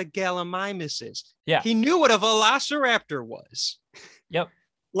knows what a Gallimimus is. Yeah. He knew what a Velociraptor was. Yep.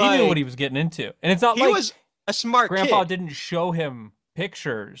 He knew what he was getting into. And it's not he like was a smart Grandpa kid. didn't show him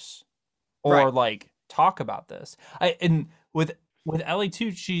pictures or like talk about this. And with Ellie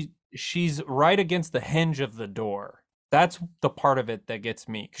too, she's right against the hinge of the door. That's the part of it that gets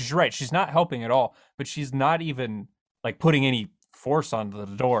me. Because you're right, she's not helping at all, but she's not even like putting any force onto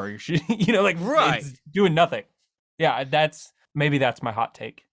the door. She, it's doing nothing. Yeah, that's my hot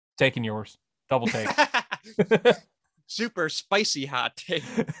take. Taking yours. Double take. Super spicy hot take.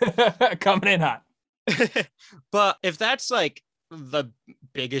 Coming in hot. But if that's like the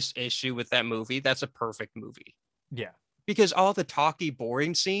biggest issue with that movie, that's a perfect movie. Yeah. Because all the talky,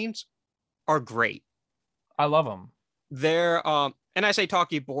 boring scenes are great. I love them. They're and I say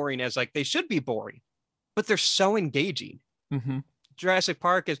talky, boring as like they should be boring, but they're so engaging. Mm-hmm. Jurassic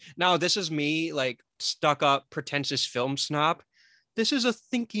Park is, now this is me like stuck up pretentious film snob. This is a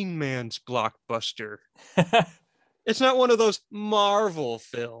thinking man's blockbuster. It's not one of those Marvel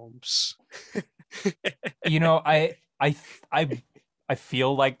films. I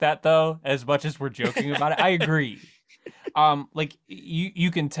feel like that though, as much as we're joking about it. I agree. Like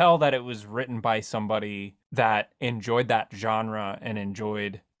you can tell that it was written by somebody that enjoyed that genre and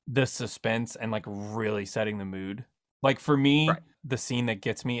enjoyed the suspense and like really setting the mood. Like for me, the scene that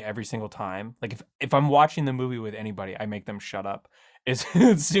gets me every single time, like if I'm watching the movie with anybody, I make them shut up. Is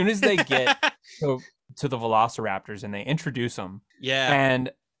as soon as they get to the Velociraptors and they introduce them. Yeah.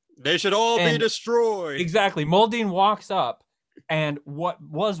 And they should all be destroyed. Exactly. Muldoon walks up and what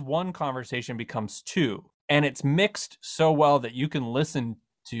was one conversation becomes two. And it's mixed so well that you can listen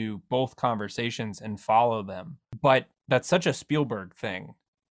to both conversations and follow them. But that's such a Spielberg thing.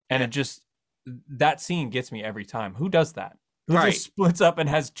 And it just, that scene gets me every time. Who does that? Who just splits up and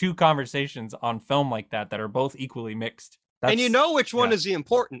has two conversations on film like that are both equally mixed? And you know which one is the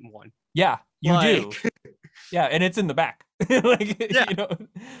important one. Yeah, you do. Yeah, and it's in the back. And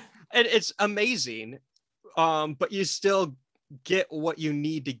it's amazing. But you still get what you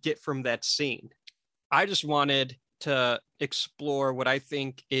need to get from that scene. I just wanted to explore what I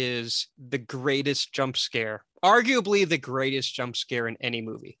think is the greatest jump scare, arguably the greatest jump scare in any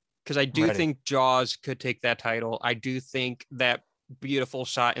movie. Because I do think Jaws could take that title. I do think that beautiful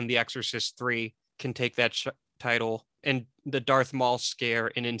shot in The Exorcist 3 can take that title. And the Darth Maul scare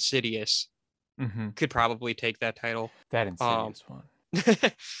in Insidious could probably take that title. That Insidious one.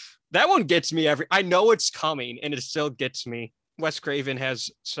 That one gets me I know it's coming and it still gets me. Wes Craven has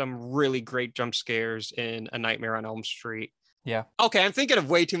some really great jump scares in A Nightmare on Elm Street. Yeah. Okay, I'm thinking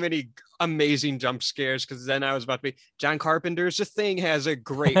of way too many amazing jump scares because then I was about to be John Carpenter's The Thing has a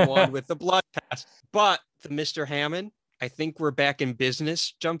great one with the blood test. But the Mr. Hammond, I think we're back in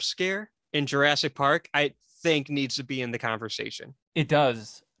business jump scare in Jurassic Park, I think needs to be in the conversation. It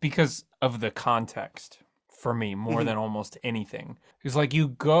does because of the context for me more than almost anything. Because like you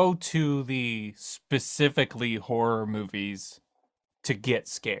go to the specifically horror movies to get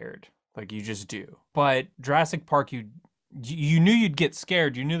scared. Like you just do. But Jurassic Park, you knew you'd get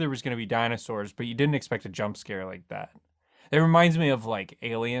scared. You knew there was going to be dinosaurs, but you didn't expect a jump scare like that. It reminds me of like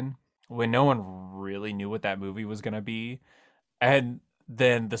Alien, when no one really knew what that movie was going to be. And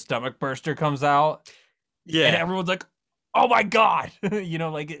then the stomach burster comes out. Yeah. And everyone's like, oh my God. You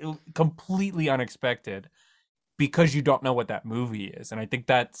know, like completely unexpected because you don't know what that movie is. And I think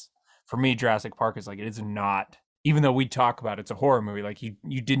that's, for me, Jurassic Park is like, it is not, even though we talk about it's a horror movie, like you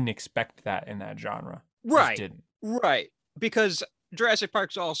didn't expect that in that genre. Right. You didn't. Right. Because Jurassic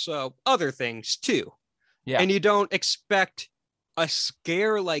Park's also other things too. Yeah. And you don't expect a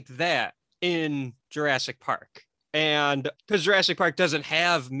scare like that in Jurassic Park. And because Jurassic Park doesn't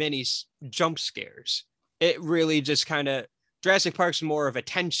have many jump scares, it really just kind of, Jurassic Park's more of a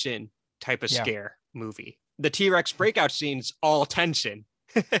tension type of scare movie. The T-Rex breakout scene's all tension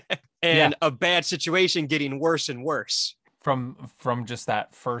and a bad situation getting worse and worse. From just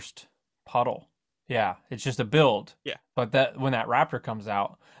that first puddle. Yeah, it's just a build. Yeah. But that when that raptor comes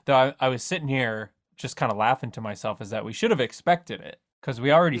out, though I was sitting here just kind of laughing to myself, is that we should have expected it because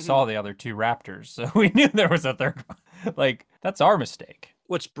we already saw the other two raptors. So we knew there was a third one. Like, that's our mistake.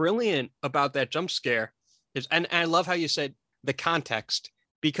 What's brilliant about that jump scare is, and I love how you said the context,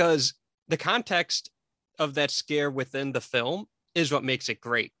 because the context of that scare within the film is what makes it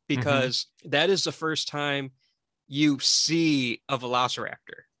great, because that is the first time you see a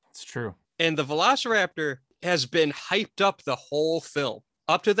velociraptor. It's true. And the velociraptor has been hyped up the whole film.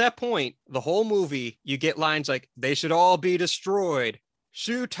 Up to that point, the whole movie, you get lines like, they should all be destroyed.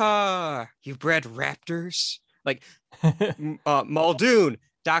 Shooter, you bred raptors. Like Muldoon,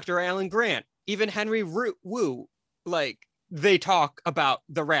 Dr. Alan Grant, even Henry Wu, like they talk about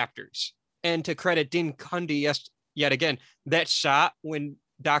the raptors. And to credit Dean Cundy, yet again, that shot when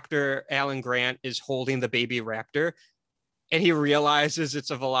Dr. Alan Grant is holding the baby raptor and he realizes it's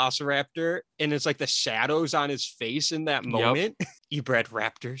a velociraptor and it's like the shadows on his face in that moment. You bred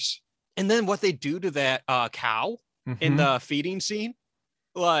raptors. And then what they do to that cow in the feeding scene,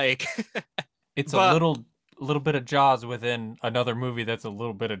 like it's a little bit of Jaws within another movie that's a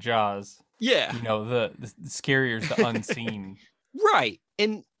little bit of Jaws. Yeah. You know, the scarier is the unseen. Right.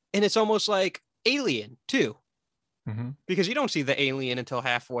 And it's almost like Alien too. Because you don't see the alien until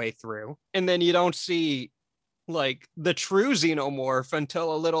halfway through. And then you don't see like the true xenomorph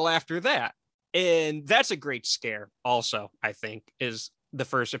until a little after that. And that's a great scare also, I think, is the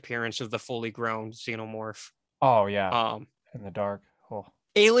first appearance of the fully grown xenomorph. Oh yeah. In the dark. Oh.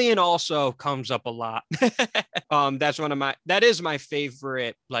 Alien also comes up a lot. That is my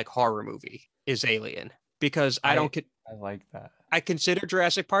favorite like horror movie is Alien, because I like that. I consider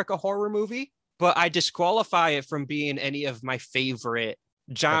Jurassic Park a horror movie, but I disqualify it from being any of my favorite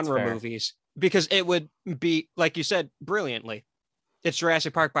genre movies because it would be, like you said brilliantly, it's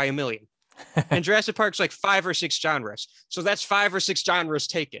Jurassic Park by a million. And Jurassic Park's like 5 or 6 genres. So that's 5 or 6 genres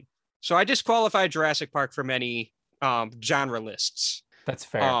taken. So I disqualify Jurassic Park from any genre lists. That's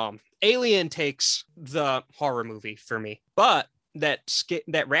fair. Alien takes the horror movie for me. But that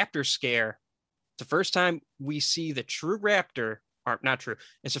raptor scare, it's the first time we see the true raptor, or not true.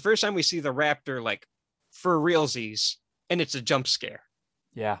 It's the first time we see the raptor like for realsies, and it's a jump scare.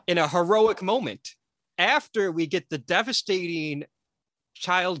 Yeah. In a heroic moment. After we get the devastating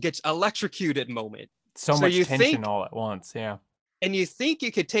child gets electrocuted moment. So much tension all at once. Yeah. And you think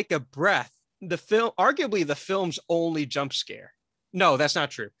you could take a breath. The film, arguably the film's only jump scare. No, that's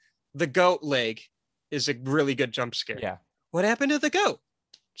not true. The goat leg is a really good jump scare. Yeah. What happened to the goat?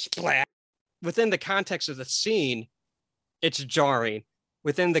 Splat. Within the context of the scene, it's jarring.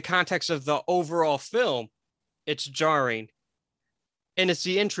 Within the context of the overall film, it's jarring. And it's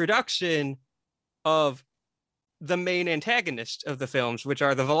the introduction of the main antagonist of the films, which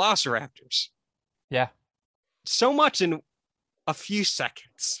are the velociraptors. Yeah. So much in a few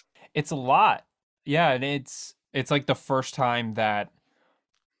seconds. It's a lot. Yeah, and it's like the first time that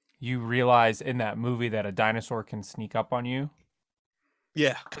you realize in that movie that a dinosaur can sneak up on you.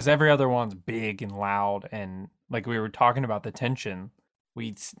 Yeah. Because every other one's big and loud, and like we were talking about the tension,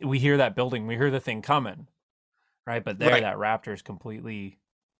 we hear that building, we hear the thing coming, right? But there, that raptor is completely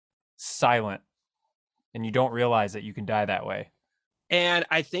silent and you don't realize that you can die that way. And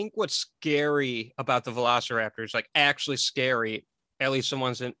I think what's scary about the velociraptors, like actually scary, at least the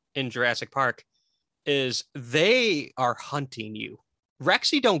ones in Jurassic Park, is they are hunting you.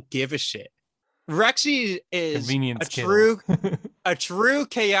 Rexy don't give a shit. Rexy is a true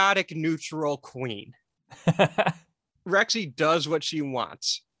chaotic neutral queen. Rexy does what she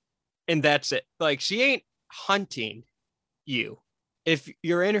wants, and that's it. Like, she ain't hunting you. If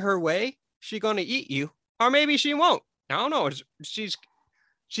you're in her way, she gonna eat you, or maybe she won't. I don't know. She's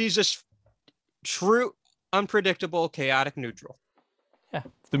just true, unpredictable, chaotic neutral. Yeah,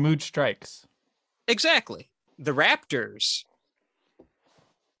 the mood strikes. Exactly. The raptors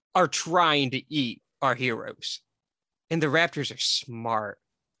are trying to eat our heroes, and the raptors are smart.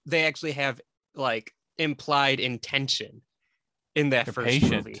 They actually have like implied intention in that They're first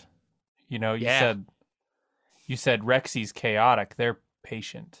patient. movie. You know, you said Rexy's chaotic. They're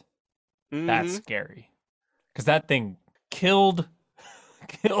patient. Mm-hmm. That's scary, because that thing killed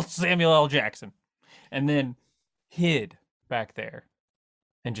Samuel L. Jackson, and then hid back there,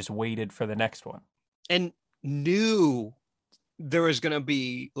 and just waited for the next one. And knew there was gonna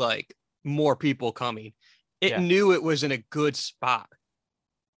be like more people coming. It knew it was in a good spot.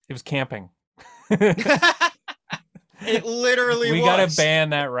 It was camping. It literally we was. Gotta ban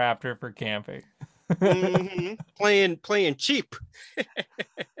that raptor for camping. Mm-hmm. Playing cheap.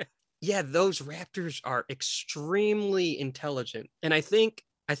 Yeah, those raptors are extremely intelligent. And I think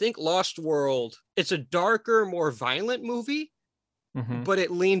Lost World, it's a darker, more violent movie, but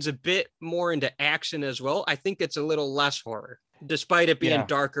it leans a bit more into action as well. I think it's a little less horror, despite it being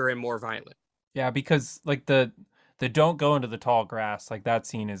darker and more violent. Yeah, because like the don't go into the tall grass, like that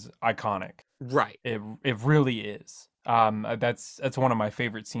scene is iconic. Right. It really is. That's one of my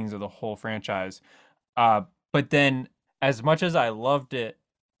favorite scenes of the whole franchise. But then, as much as I loved it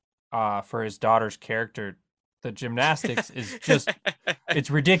for his daughter's character, the gymnastics is just, it's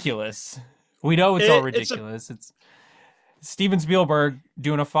ridiculous. We know it's all ridiculous. It's Steven Spielberg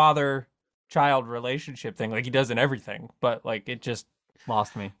doing a father-child relationship thing like he does in everything, but like it just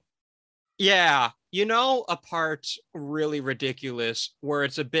lost me. Yeah, a part's really ridiculous where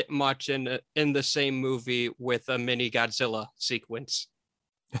it's a bit much in the same movie with a mini Godzilla sequence.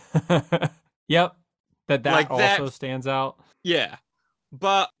 Yep, that like also stands out. Yeah,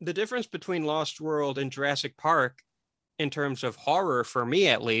 but the difference between Lost World and Jurassic Park, in terms of horror, for me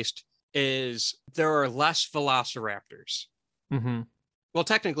at least, is there are less velociraptors. Mm-hmm. Well,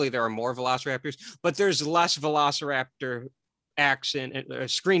 technically there are more velociraptors, but there's less velociraptor action and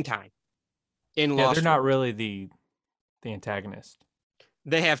screen time in Lost they're not World. really the antagonist.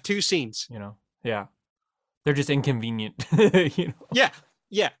 They have two scenes. Yeah. They're just inconvenient.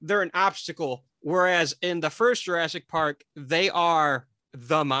 Yeah, they're an obstacle. Whereas in the first Jurassic Park, they are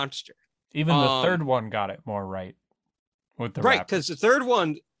the monster. Even the third one got it more right with the raptors. Because the third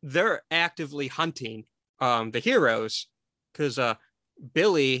one, they're actively hunting the heroes, because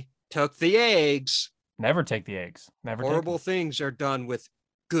Billy took the eggs. Never take the eggs. Never. Horrible things are done with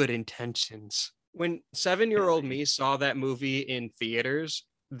good intentions. When 7-year-old me saw that movie in theaters,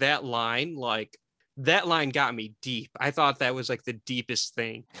 that line got me deep. I thought that was like the deepest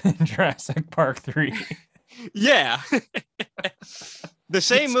thing. Jurassic Park 3. Yeah. The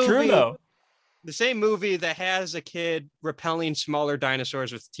same movie. True, though. The same movie that has a kid repelling smaller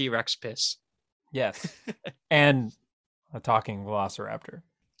dinosaurs with T-Rex piss. Yes. And a talking velociraptor.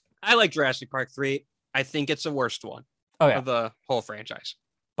 I like Jurassic Park 3. I think it's the worst one of the whole franchise.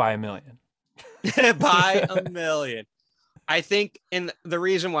 By a million. By a million. I think, and the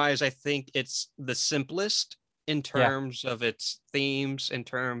reason why is I think it's the simplest in terms of its themes, in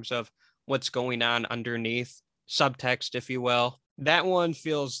terms of what's going on underneath, subtext, if you will. That one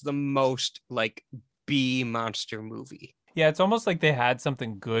feels the most like B monster movie. Yeah, it's almost like they had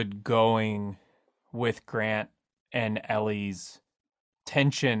something good going with Grant and Ellie's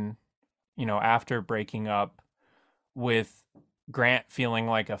tension, after breaking up, with Grant feeling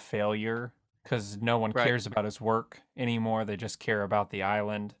like a failure because no one cares about his work anymore. They just care about the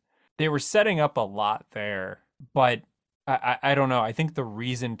island. They were setting up a lot there, but I don't know. I think the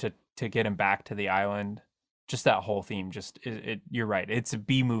reason to get him back to the island, just that whole theme, you're right. It's a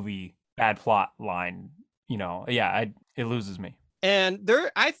B movie, bad plot line. It loses me. And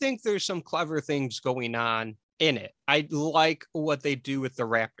I think there's some clever things going on in it. I like what they do with the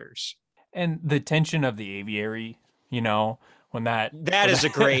raptors. And the tension of the aviary, when that is a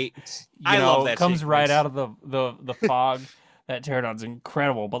great, I love that comes sequence. right out of the fog. That pterodon's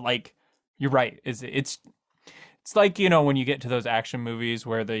incredible. But like, you're right. It's like, when you get to those action movies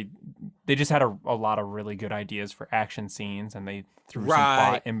where they just had a lot of really good ideas for action scenes and they threw some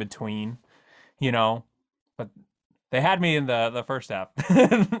plot in between, but they had me in the first half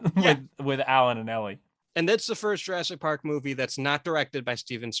with Alan and Ellie. And that's the first Jurassic Park movie that's not directed by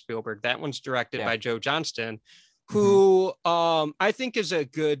Steven Spielberg. That one's directed by Joe Johnston, who I think is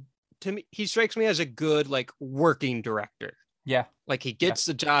to me, he strikes me as a good, like, working director. Yeah. Like, he gets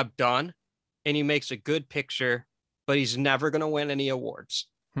the job done and he makes a good picture, but he's never going to win any awards.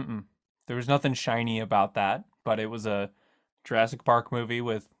 There was nothing shiny about that, but it was a Jurassic Park movie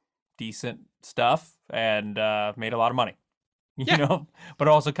with decent stuff and made a lot of money, you know, but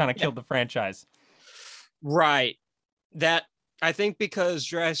also kind of killed the franchise. Right. That, I think, because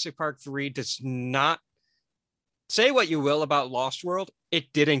Jurassic Park 3 does not, say what you will about Lost World,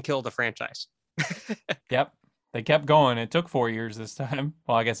 it didn't kill the franchise. Yep. They kept going. It took 4 years this time.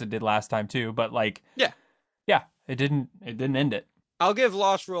 Well, I guess it did last time too, but like, yeah, it didn't end it. I'll give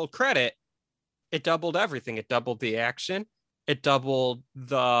Lost World credit. It doubled everything. It doubled the action. It doubled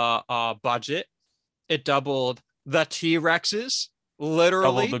the budget. It doubled the T-Rexes,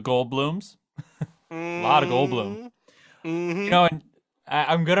 literally. Doubled the Goldblums. A lot of Goldblum. You know, and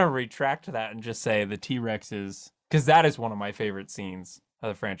I'm going to retract that and just say the T-Rexes, because that is one of my favorite scenes of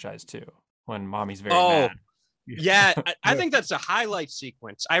the franchise too, when Mommy's very mad. Yeah, I think that's a highlight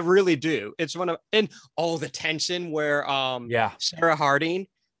sequence. I really do. It's one of, and the tension where Sarah Harding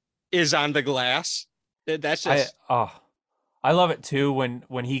is on the glass. That's just I love it too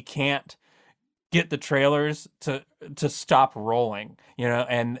when he can't get the trailers to stop rolling, you know,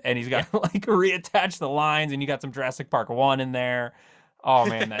 and he's got to like reattach the lines, and you got some Jurassic Park 1 in there. Oh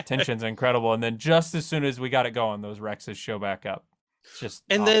man, that tension's incredible. And then just as soon as we got it going, those Rexes show back up. It's just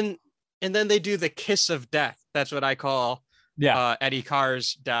and then they do the kiss of death. That's what I call Eddie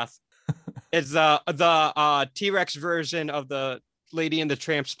Carr's death. It's the T-Rex version of the Lady and the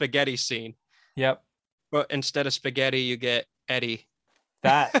Tramp spaghetti scene. Yep. But instead of spaghetti, you get Eddie.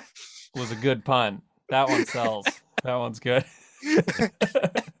 That was a good pun. That one sells. That one's good.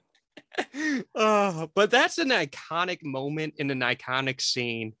 But that's an iconic moment in an iconic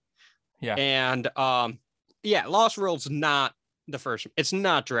scene. Yeah. And Lost World's not the first. It's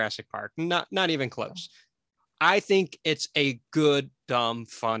not Jurassic Park. Not even close. I think it's a good, dumb,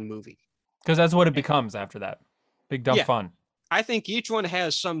 fun movie. Because that's what it becomes after that. Big, dumb fun. I think each one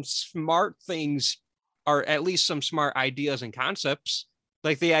has some smart things, or at least some smart ideas and concepts.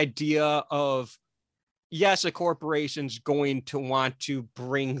 Like the idea of, yes, a corporation's going to want to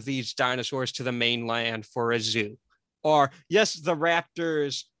bring these dinosaurs to the mainland for a zoo. Or, yes, the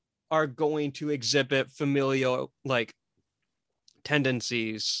raptors are going to exhibit familial, like,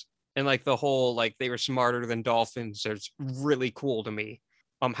 tendencies. And, like, the whole, like, they were smarter than dolphins. It's really cool to me.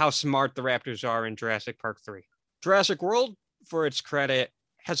 How smart the raptors are in Jurassic Park 3. Jurassic World, for its credit,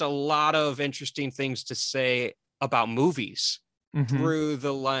 has a lot of interesting things to say about movies through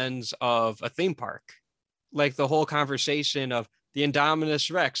the lens of a theme park. Like the whole conversation of the Indominus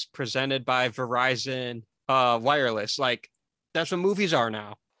Rex presented by Verizon Wireless. Like, that's what movies are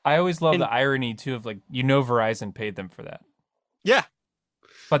now. I always love the irony too of, like, you know, Verizon paid them for that. Yeah.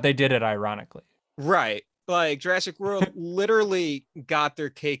 But they did it ironically. Right. Like Jurassic World literally got their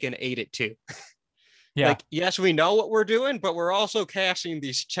cake and ate it too. Yeah. Like, yes, we know what we're doing, but we're also cashing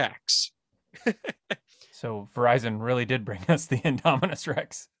these checks. So Verizon really did bring us the Indominus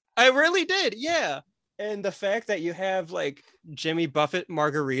Rex. I really did. Yeah. And the fact that you have, like, Jimmy Buffett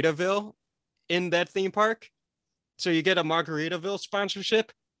Margaritaville in that theme park. So you get a Margaritaville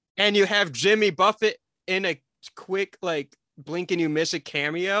sponsorship, and you have Jimmy Buffett in a quick, like, blink and you miss it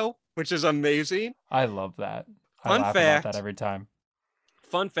cameo, which is amazing. I love that. I laugh about that every time.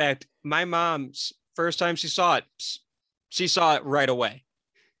 Fun fact, my mom's first time she saw it right away.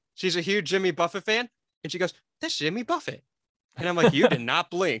 She's a huge Jimmy Buffett fan, and she goes, "That's Jimmy Buffett." And I'm like, you did not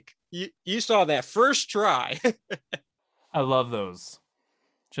blink. You saw that first try. I love those.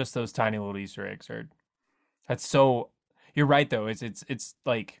 Just those tiny little Easter eggs. That's so. You're right though. It's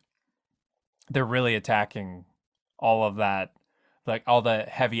like they're really attacking all of that, like all the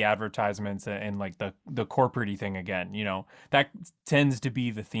heavy advertisements and like the corporate-y thing again. You know, that tends to be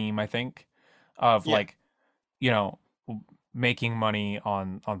the theme, I think, of like, you know, making money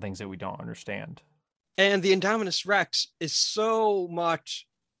on things that we don't understand. And the Indominus Rex is so much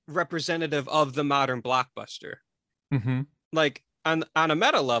representative of the modern blockbuster. Like on a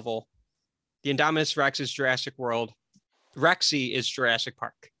meta level, the Indominus Rex is Jurassic World. Rexy is Jurassic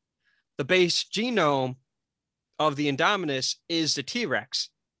Park. The base genome of the Indominus is the T-Rex,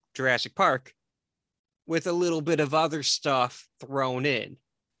 Jurassic Park, with a little bit of other stuff thrown in.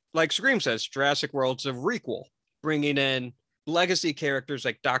 Like Scream says, Jurassic World's a requel, bringing in legacy characters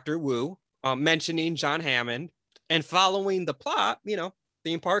like Dr. Wu, mentioning John Hammond, and following the plot. You know,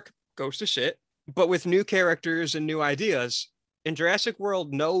 theme park goes to shit. but with new characters and new ideas. And Jurassic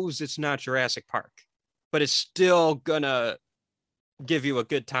World knows it's not Jurassic Park, but it's still gonna give you a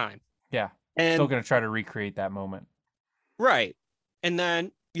good time. Yeah. And Still going to try to recreate that moment. right. And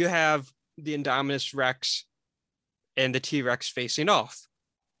then you have the Indominus Rex and the T-Rex facing off.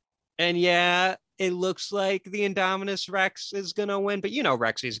 And yeah, it looks like the Indominus Rex is going to win, but you know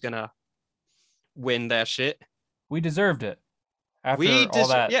Rexy's going to win that shit. We deserved it. After all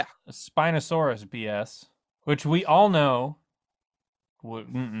that Spinosaurus BS, which we all know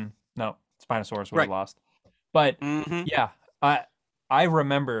no, Spinosaurus would have lost. But yeah, I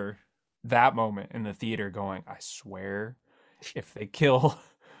remember that moment in the theater going, I swear, if they kill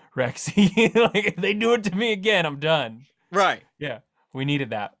Rexy, like if they do it to me again, I'm done. Right. Yeah. We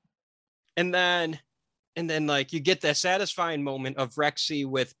needed that. And then like you get that satisfying moment of Rexy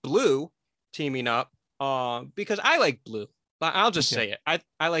with Blue teaming up. Because I like Blue. I'll just say it.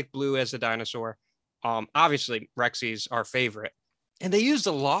 I like Blue as a dinosaur. Obviously Rexy's our favorite. And they use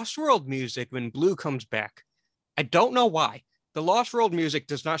the Lost World music when Blue comes back. I don't know why. The Lost World music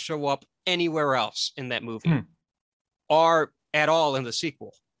does not show up anywhere else in that movie or at all in the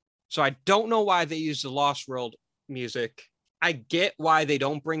sequel. So I don't know why they use the Lost World music. I get why they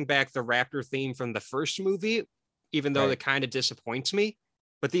don't bring back the Raptor theme from the first movie, even though it kind of disappoints me.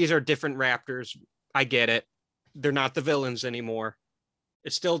 But these are different Raptors. I get it. They're not the villains anymore.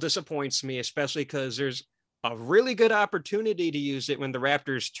 It still disappoints me, especially because there's a really good opportunity to use it when the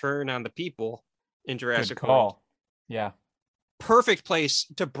Raptors turn on the people in Jurassic World. Yeah. Perfect place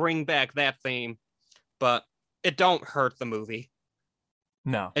to bring back that theme, but it don't hurt the movie.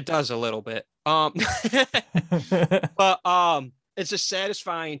 No. It does a little bit. But it's just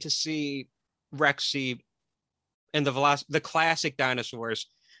satisfying to see Rexy and the classic dinosaurs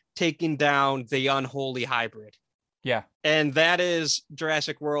taking down the unholy hybrid. Yeah. And that is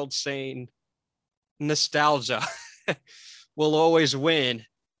Jurassic World saying nostalgia will always win.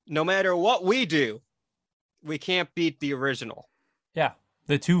 No matter what we do, we can't beat the original. Yeah.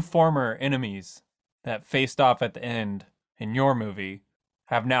 The two former enemies that faced off at the end in your movie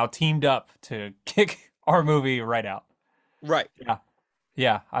have now teamed up to kick our movie right out. Right. Yeah.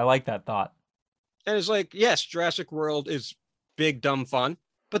 Yeah. I like that thought. And it's like, yes, Jurassic World is big, dumb fun,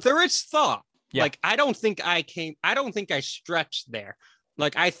 but there is thought. Yeah. Like, I don't think I stretched there.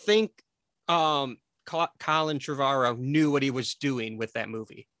 Like, I think Colin Trevorrow knew what he was doing with that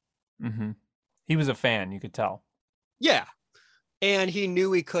movie. Mm-hmm. He was a fan, you could tell. Yeah. And he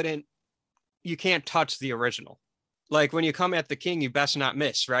knew you can't touch the original. Like, when you come at the king, you best not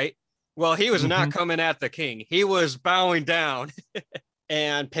miss, right? Well, he was not coming at the king. He was bowing down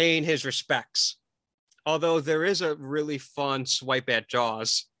and paying his respects. Although there is a really fun swipe at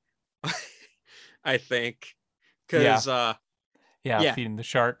Jaws, I think. Because, feeding the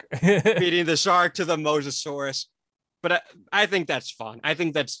shark. Feeding the shark to the Mosasaurus. But I think that's fun. I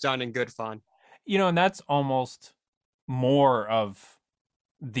think that's done in good fun. You know, and that's almost more of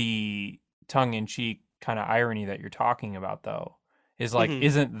the tongue-in-cheek kind of irony that you're talking about, though. Is like,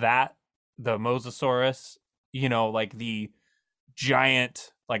 isn't that the Mosasaurus, you know, like the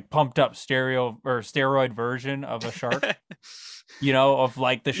giant, like pumped up steroid version of a shark, you know, of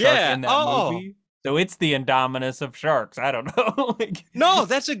like the shark in that movie. So it's the Indominus of sharks. I don't know. No,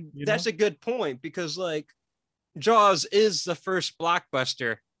 that's a good point, because like Jaws is the first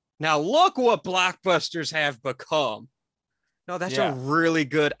blockbuster. Now look what blockbusters have become. No, that's a really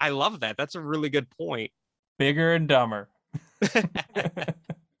good. I love that. That's a really good point. Bigger and dumber.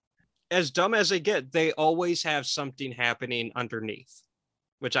 As dumb as they get, they always have something happening underneath,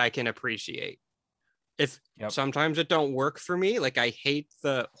 which I can appreciate. Sometimes it don't work for me. Like, I hate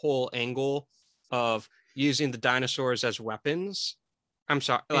the whole angle of using the dinosaurs as weapons. I'm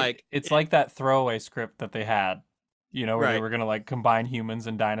sorry. It's like that throwaway script that they had, you know, where they were going to like combine humans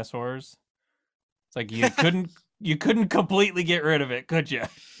and dinosaurs. It's like, you couldn't completely get rid of it, could you?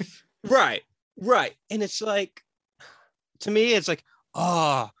 Right. And it's like, to me, it's like,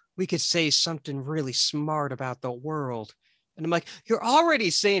 we could say something really smart about the world. And I'm like, you're already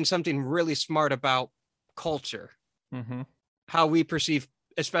saying something really smart about culture, how we perceive,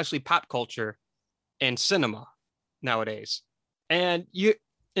 especially pop culture and cinema nowadays. And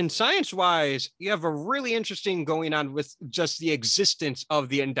in science-wise, you have a really interesting going on with just the existence of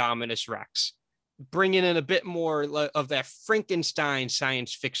the Indominus Rex, bringing in a bit more of that Frankenstein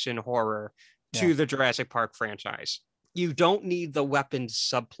science fiction horror to the Jurassic Park franchise. You don't need the weapons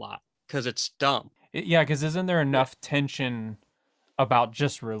subplot because it's dumb. Because isn't there enough tension about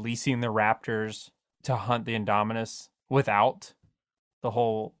just releasing the raptors to hunt the Indominus without the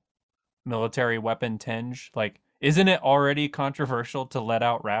whole military weapon tinge? Like, isn't it already controversial to let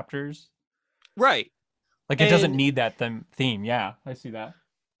out raptors? Right. Like, it doesn't need that theme. Yeah, I see that.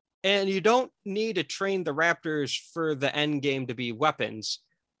 And you don't need to train the raptors for the end game to be weapons.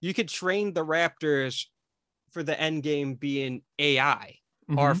 You could train the raptors for the end game being AI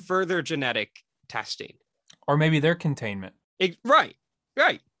or further genetic testing. Or maybe their containment. Right.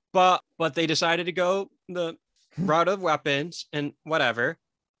 But they decided to go the route of weapons and whatever.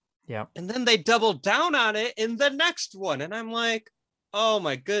 Yeah. And then they doubled down on it in the next one. And I'm like, oh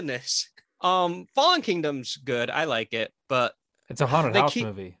my goodness. Fallen Kingdom's good. I like it, but it's a haunted house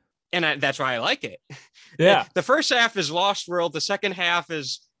movie. And that's why I like it. Yeah. The first half is Lost World. The second half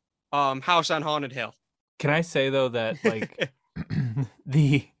is House on Haunted Hill. Can I say though that like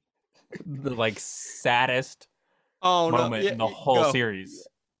the like saddest moment in the whole series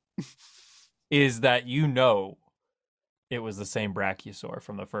is that it was the same Brachiosaur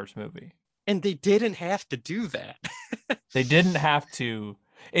from the first movie. And they didn't have to do that. They didn't have to.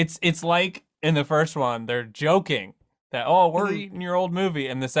 It's like in the first one, they're joking that, oh, we're eating your old movie.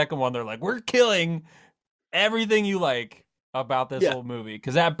 And the second one, they're like, we're killing everything you like about this old movie.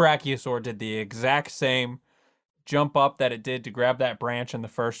 Because that Brachiosaur did the exact same jump up that it did to grab that branch in the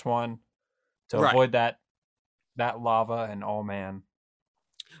first one to avoid that lava. And oh, man.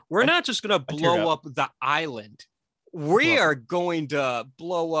 We're not just going to blow up the island. We are going to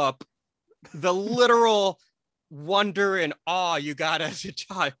blow up the literal wonder and awe you got as a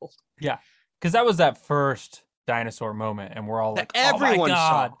child. Yeah. Because that was that first dinosaur moment, and we're all like, everyone oh my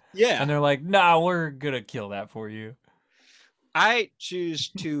God. Saw. Yeah. And they're like, nah, we're going to kill that for you. I choose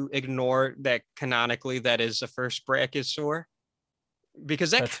to ignore that canonically that is the first Brachiosaur.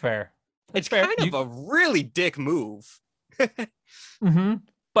 Because that's fair. It's kind of a really dick move.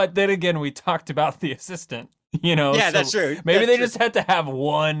 But then again, we talked about the assistant, Yeah, so that's true. Maybe they just had to have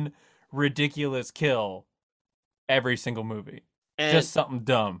one ridiculous kill every single movie. And just something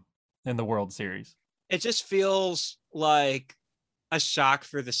dumb in the World Series. It just feels like a shock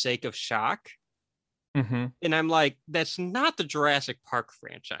for the sake of shock. And I'm like, that's not the Jurassic Park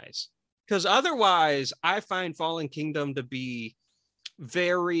franchise. Because otherwise, I find Fallen Kingdom to be a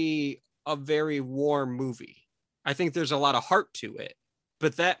very warm movie. I think there's a lot of heart to it.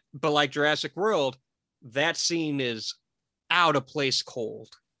 But like Jurassic World, that scene is out of place cold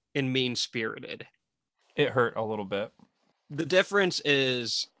and mean-spirited. It hurt a little bit. The difference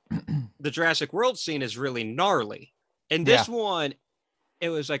is the Jurassic World scene is really gnarly. And this one, it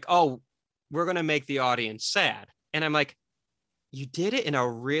was like, oh, we're going to make the audience sad. And I'm like, you did it in a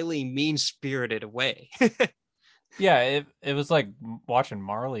really mean-spirited way. Yeah, it was like watching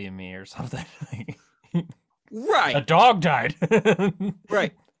Marley and Me or something. Right. A dog died.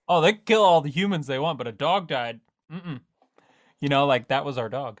 Right. Oh, they can kill all the humans they want, but a dog died. Like that was our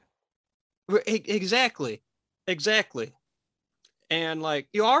dog. Exactly. And like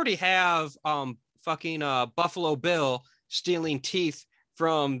you already have fucking Buffalo Bill stealing teeth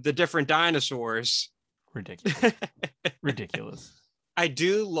from the different dinosaurs. Ridiculous. I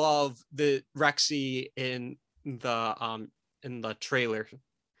do love the Rexy in the trailer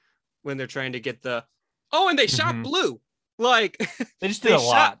when they're trying to get and they shot Blue. Like they just did a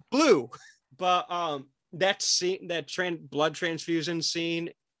lot. Shot Blue. But that scene, blood transfusion scene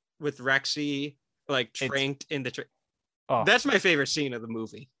with Rexy like tranked in the that's my favorite scene of the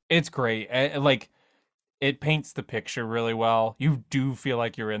movie. It's great. Like it paints the picture really well. You do feel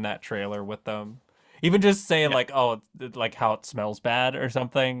like you're in that trailer with them. Even just saying like, oh, like how it smells bad or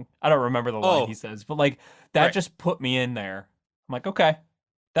something. I don't remember the line he says, but like that just put me in there. I'm like, okay,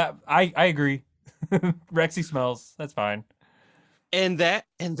 that I agree. Rexy smells. That's fine. And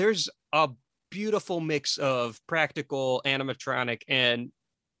there's a beautiful mix of practical, animatronic, and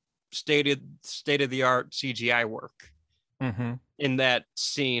state of the art CGI work in that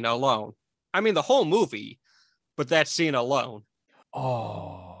scene alone. I mean, the whole movie, but that scene alone.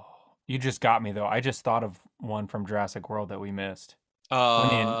 Oh, you just got me though. I just thought of one from Jurassic World that we missed.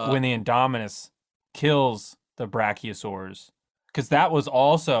 When the Indominus kills the Brachiosaurs, because that was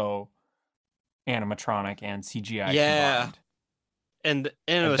also animatronic and CGI combined. And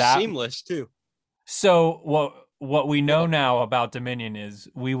it was seamless too. So what we know now about Dominion is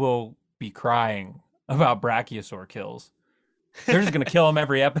we will be crying about Brachiosaur kills. They're just gonna kill them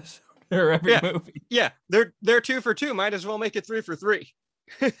every episode or every movie. Yeah, they're 2 for 2. Might as well make it 3 for 3.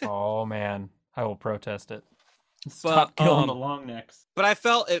 Oh man, I will protest it. Stop killing the long necks. But I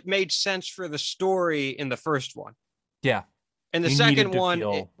felt it made sense for the story in the first one. Yeah. And the second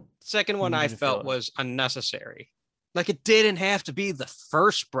one I felt was unnecessary. Like it didn't have to be the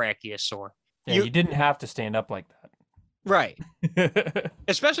first Brachiosaur. Yeah, you didn't have to stand up like that. Right.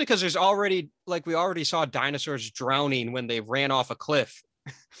 Especially because there's already, like we already saw dinosaurs drowning when they ran off a cliff.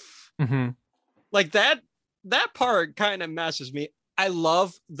 Like that part kind of messes me. I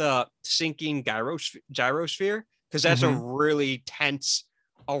love the sinking gyrosphere because that's a really tense,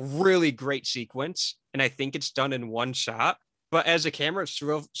 a really great sequence. And I think it's done in one shot. But as the camera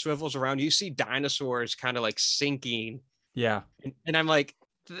swivels around, you see dinosaurs kind of like sinking. Yeah. And I'm like,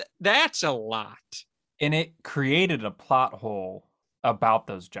 that's a lot. And it created a plot hole about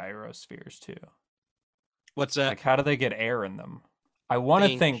those gyrospheres too. What's that? Like, how do they get air in them? I want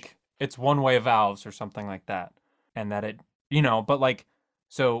to think it's one-way valves or something like that. And that it, but like,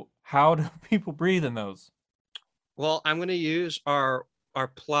 so how do people breathe in those? Well, I'm going to use our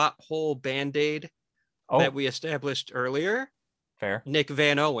plot hole Band-Aid that we established earlier. Fair. Nick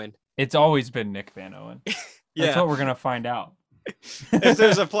Van Owen. It's always been Nick Van Owen. That's what we're going to find out. If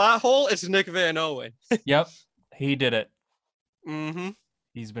there's a plot hole, it's Nick Van Owen. Yep. He did it. Mm-hmm.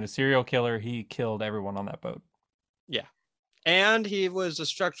 He's been a serial killer. He killed everyone on that boat. Yeah. And he was a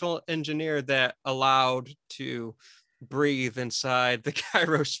structural engineer that allowed to breathe inside the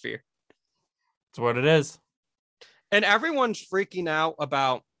gyrosphere. That's what it is. And everyone's freaking out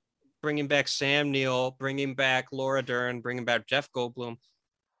about bringing back Sam Neill, bringing back Laura Dern, bringing back Jeff Goldblum.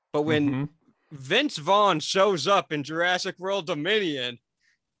 But when Vince Vaughn shows up in Jurassic World Dominion,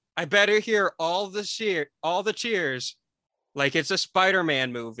 I better hear all the cheers like it's a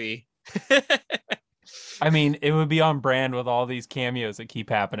Spider-Man movie. I mean, it would be on brand with all these cameos that keep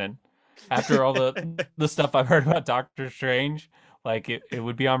happening. After all the stuff I've heard about Doctor Strange, like it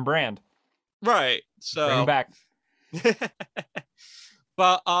would be on brand. Right. So bring him back.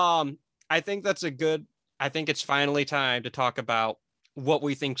 But I think I think it's finally time to talk about what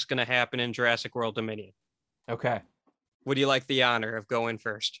we think is going to happen in Jurassic World Dominion. Okay. Would you like the honor of going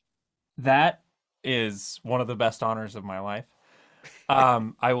first? That is one of the best honors of my life.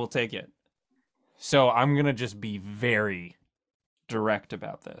 I will take it. So I'm going to just be very direct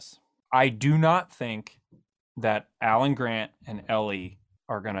about this. I do not think that Alan Grant and Ellie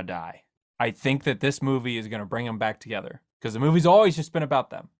are going to die. I think that this movie is going to bring them back together because the movie's always just been about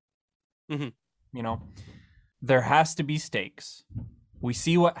them. Mm-hmm. There has to be stakes. We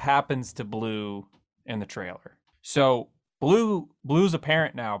see what happens to Blue in the trailer. So Blue's a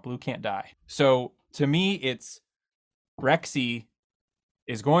parent now. Blue can't die. So to me, it's Rexy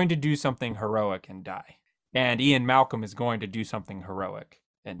is going to do something heroic and die. And Ian Malcolm is going to do something heroic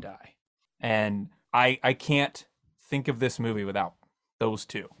and die. And I can't think of this movie without those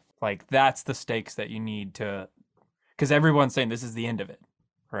two. Like, that's the stakes that you need to... Because everyone's saying this is the end of it,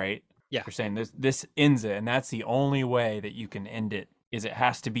 right? Yeah. They're saying this ends it, and that's the only way that you can end it, is it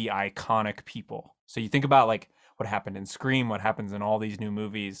has to be iconic people. So you think about, like, what happened in Scream, what happens in all these new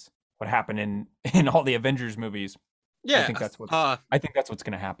movies, what happened in all the Avengers movies. Yeah, I think that's what's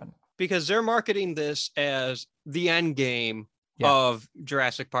going to happen. Because they're marketing this as the end game of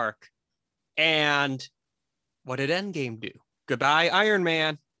Jurassic Park. And what did Endgame do? Goodbye, Iron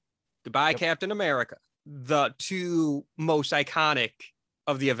Man. Goodbye, Captain America. The two most iconic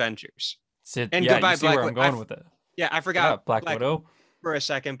of the Avengers. And goodbye, Black Widow. I'm going with it. Yeah, I forgot Black Widow for a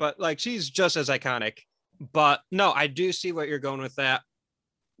second, but like she's just as iconic. But no, I do see what you're going with that.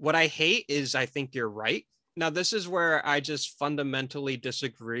 What I hate is I think you're right. Now, this is where I just fundamentally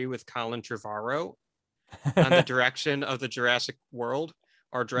disagree with Colin Trevorrow on the direction of the Jurassic World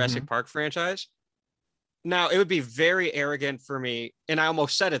or Jurassic Park franchise. Now, it would be very arrogant for me, and I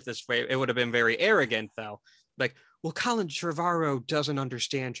almost said it this way. It would have been very arrogant, though. Like, well, Colin Trevorrow doesn't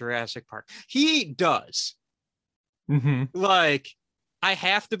understand Jurassic Park. He does. Like, I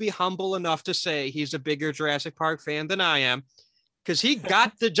have to be humble enough to say he's a bigger Jurassic Park fan than I am. Because he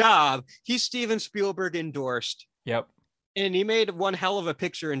got the job. He's Steven Spielberg endorsed. Yep. And he made one hell of a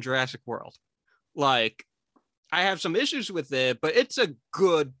picture in Jurassic World. Like, I have some issues with it, but it's a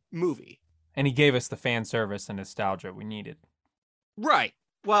good movie. And he gave us the fan service and nostalgia we needed. Right.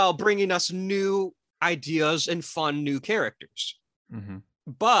 While bringing us new ideas and fun new characters.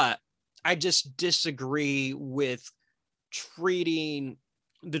 But I just disagree with treating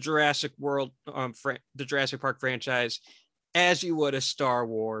the Jurassic World, the Jurassic Park franchise as you would a Star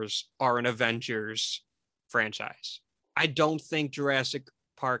Wars or an Avengers franchise. I don't think Jurassic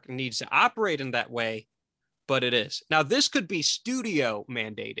Park needs to operate in that way, but it is. Now, this could be studio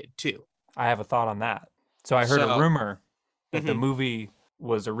mandated too. I have a thought on that. So I heard a rumor that the movie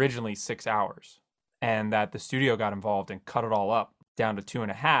was originally 6 hours and that the studio got involved and cut it all up down to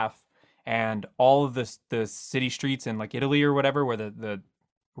 2.5. And all of the city streets in like Italy or whatever, where the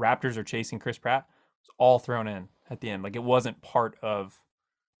raptors are chasing Chris Pratt, was all thrown in at the end. Like, it wasn't part of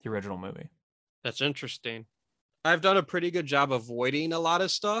the original movie. That's interesting. I've done a pretty good job avoiding a lot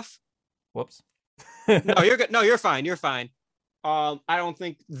of stuff. Whoops. No, you're good. No, you're fine. You're fine. I don't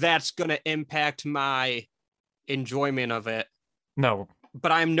think that's going to impact my enjoyment of it. No.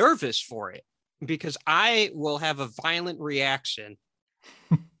 But I'm nervous for it because I will have a violent reaction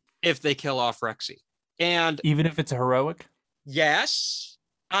if they kill off Rexy. And even if it's heroic? Yes.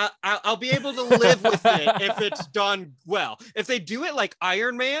 I'll be able to live with it if it's done well. If they do it like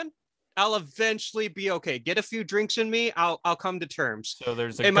Iron Man, I'll eventually be okay. Get a few drinks in me, I'll come to terms. So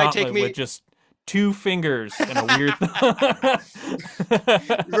there's a gauntlet with just 2 fingers and a weird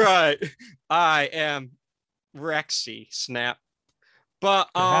Right. I am Rexy. Snap. But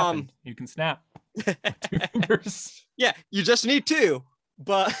you can snap 2 fingers. Yeah, you just need 2.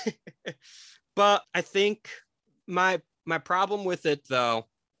 But I think my problem with it though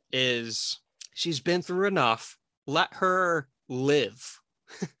is she's been through enough. Let her live.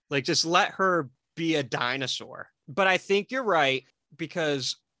 Like, just let her be a dinosaur. But I think you're right,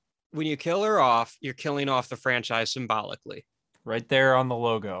 because when you kill her off, you're killing off the franchise symbolically. Right there on the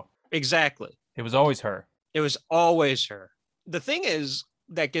logo. Exactly. It was always her. It was always her. The thing is,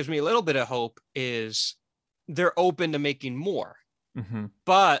 that gives me a little bit of hope is they're open to making more. Mm-hmm.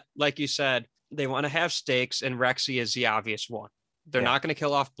 But like you said, they want to have stakes, and Rexy is the obvious one. They're not going to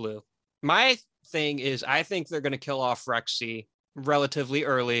kill off Blue. My thing is, I think they're going to kill off Rexy relatively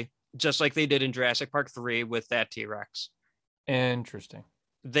early, just like they did in Jurassic Park 3 with that T-Rex. Interesting.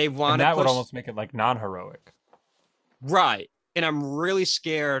 They want to. That would almost make it like non-heroic. Right. And I'm really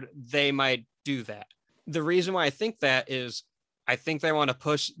scared they might do that. The reason why I think that is, I think they want to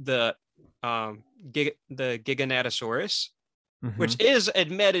push the Giganotosaurus, which is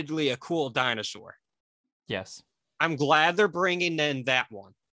admittedly a cool dinosaur. Yes. I'm glad they're bringing in that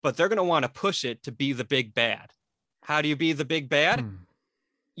one, but they're going to want to push it to be the big bad. How do you be the big bad?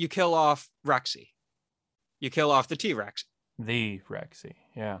 You kill off Rexy. You kill off the T-Rex. The Rexy,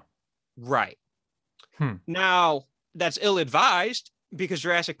 yeah. Right. Now, that's ill-advised because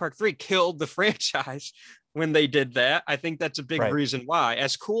Jurassic Park 3 killed the franchise when they did that. I think that's a big reason why.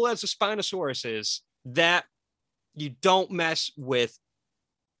 As cool as the Spinosaurus is, that you don't mess with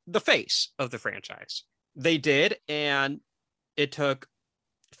the face of the franchise. They did, and it took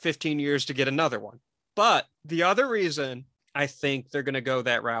 15 years to get another one. But the other reason I think they're going to go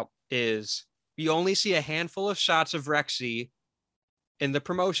that route is you only see a handful of shots of Rexy in the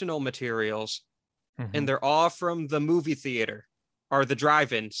promotional materials, and they're all from the movie theater or the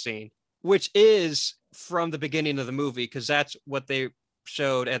drive-in scene, which is from the beginning of the movie, because that's what they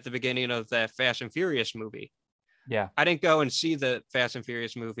showed at the beginning of that Fast and Furious movie. Yeah. I didn't go and see the Fast and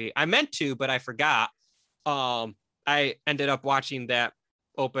Furious movie. I meant to, but I forgot. I ended up watching that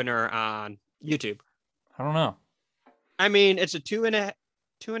opener on YouTube. I don't know. I mean, it's a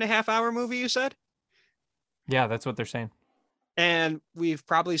 2.5 hour movie, you said? Yeah, that's what they're saying. And we've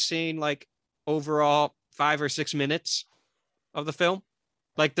probably seen like overall 5 or 6 minutes of the film.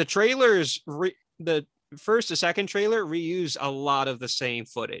 Like the trailers, the first and second trailer reuse a lot of the same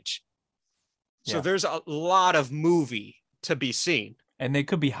footage. So there's a lot of movie to be seen. And they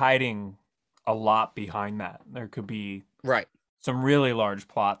could be hiding a lot behind that. There could be some really large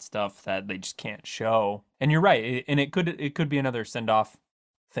plot stuff that they just can't show. And you're right. And it could be another send-off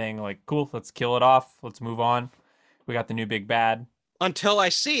thing. Like, cool, let's kill it off. Let's move on. We got the new big bad. Until I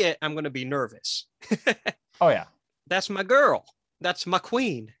see it, I'm going to be nervous. Oh, yeah. That's my girl. That's my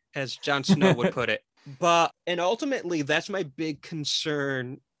queen, as Jon Snow would put it. And ultimately, that's my big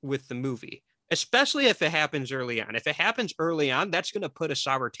concern with the movie, especially if it happens early on. If it happens early on, that's going to put a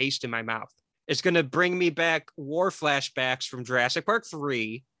sour taste in my mouth. It's going to bring me back war flashbacks from Jurassic Park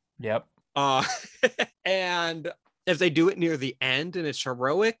 3. Yep. And if they do it near the end and it's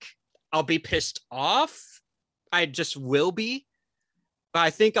heroic, I'll be pissed off. I just will be. But I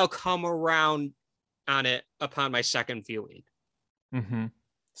think I'll come around on it upon my second viewing. Mm-hmm.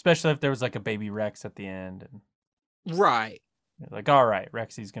 Especially if there was like a baby Rex at the end. And right. Like, all right,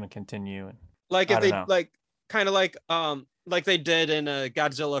 Rexy's going to continue. And like if they like kind of like they did in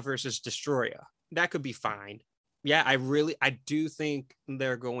Godzilla versus Destroyer. That could be fine. Yeah, I do think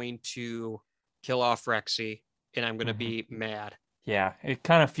they're going to kill off Rexy, and I'm going to be mad. Yeah, it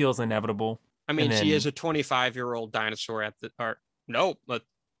kind of feels inevitable. I mean, she is a 25-year-old dinosaur but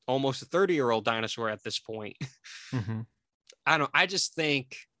almost a 30-year-old dinosaur at this point. I just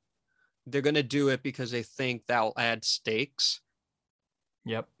think they're going to do it because they think that'll add stakes.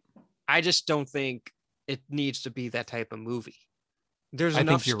 Yep. I just don't think it needs to be that type of movie. There's I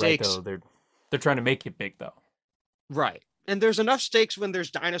enough think you're stakes. Right, though. They're trying to make it big, though. Right. And there's enough stakes when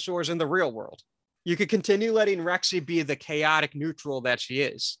there's dinosaurs in the real world. You could continue letting Rexy be the chaotic neutral that she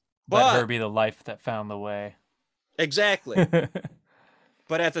is. Let her be the life that found the way. Exactly.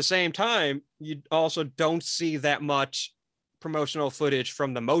 But at the same time, you also don't see that much promotional footage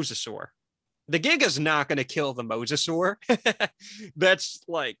from the Mosasaur. The Giga's not going to kill the Mosasaur. That's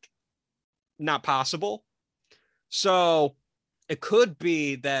like not possible. So it could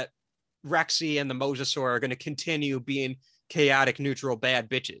be that Rexy and the Mosasaur are going to continue being chaotic, neutral, bad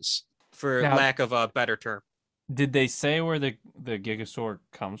bitches, for lack of a better term. Did they say where the Gigasaur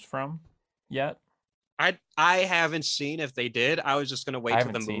comes from yet? I haven't seen if they did. I was just going to wait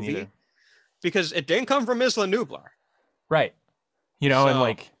for the movie because it didn't come from Isla Nublar. Right. You know, and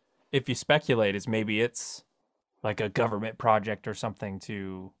like, if you speculate, is maybe it's like a government project or something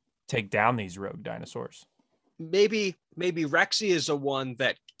to take down these rogue dinosaurs. Maybe Rexy is the one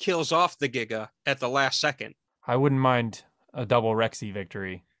that kills off the Giga at the last second. I wouldn't mind a double Rexy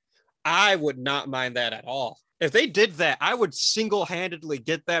victory. I would not mind that at all. If they did that, I would single-handedly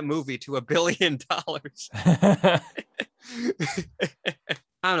get that movie to $1 billion. I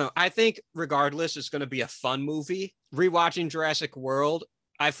don't know. I think regardless, it's going to be a fun movie. Rewatching Jurassic World,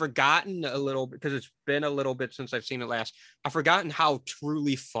 I've forgotten a little bit because it's been a little bit since I've seen it last. I've forgotten how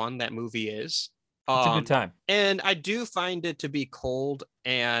truly fun that movie is. It's a good time. And I do find it to be cold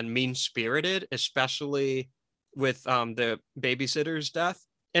and mean-spirited, especially with the babysitter's death.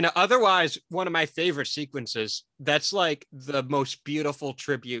 And otherwise, one of my favorite sequences, that's like the most beautiful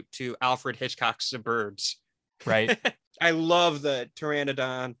tribute to Alfred Hitchcock's The Birds. Right. I love the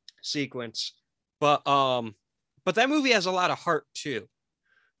Pteranodon sequence. But that movie has a lot of heart too.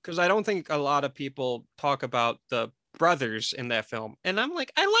 Because I don't think a lot of people talk about the brothers in that film. And I'm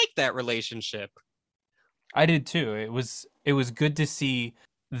like, I like that relationship. I did too. It was good to see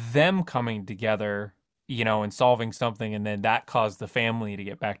them coming together, you know, and solving something, and then that caused the family to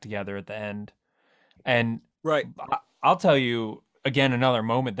get back together at the end. And right, I'll tell you again, another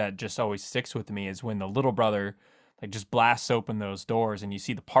moment that just always sticks with me is when the little brother like just blasts open those doors and you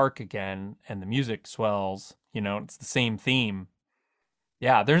see the park again and the music swells, you know, it's the same theme.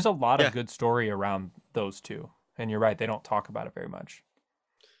 Yeah, there's a lot of good story around those two. And you're right, they don't talk about it very much.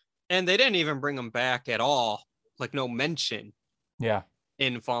 And they didn't even bring them back at all. Like no mention. Yeah.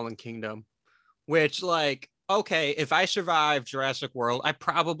 In Fallen Kingdom. Which, like, okay, if I survive Jurassic World, I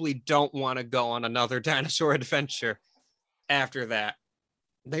probably don't want to go on another dinosaur adventure after that.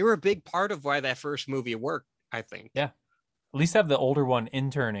 They were a big part of why that first movie worked, I think. Yeah. At least have the older one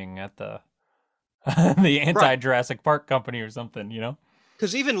interning at the the anti-Jurassic Park company or something, you know?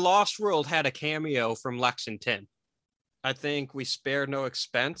 Because even Lost World had a cameo from Lex and Tim. I think we spared no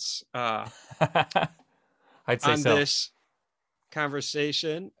expense I'd say on so. this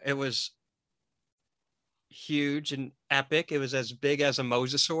conversation. It was huge and epic. It was as big as a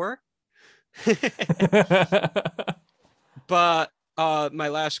mosasaur. But my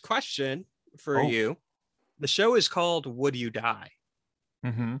last question for you, the show is called Would You Die?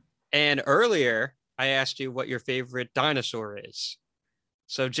 Mm-hmm. And earlier I asked you what your favorite dinosaur is.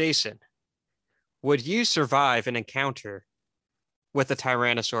 So Jason, would you survive an encounter with a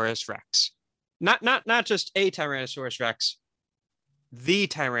Tyrannosaurus Rex? Not just a Tyrannosaurus Rex, the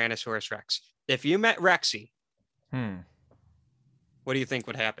Tyrannosaurus Rex. If you met Rexy, what do you think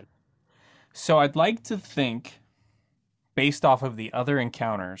would happen? So I'd like to think, based off of the other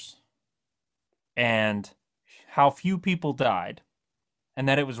encounters and how few people died, and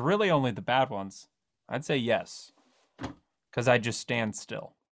that it was really only the bad ones, I'd say yes. Because I just stand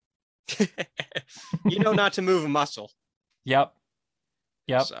still. You know not to move a muscle. Yep.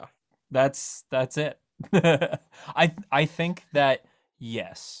 So That's it. I think that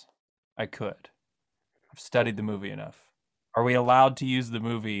yes, I could. I've studied the movie enough. Are we allowed to use the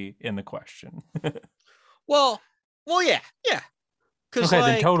movie in the question? well, yeah. Because okay,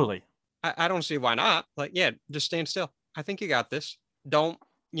 then totally. I don't see why not. Like, yeah, just stand still. I think you got this. Don't,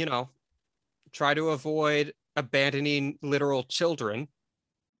 try to avoid abandoning literal children.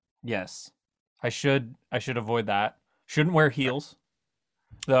 Yes, I should avoid that. Shouldn't wear heels,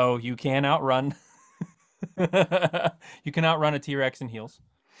 though. You can outrun. You can outrun a T-Rex in heels.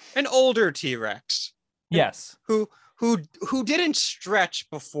 An older T-Rex. Yes. Who didn't stretch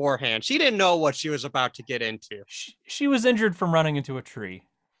beforehand. She didn't know what she was about to get into. She was injured from running into a tree.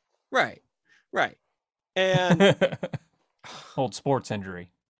 Right. And old sports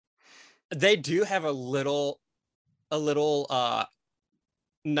injury. They do have a little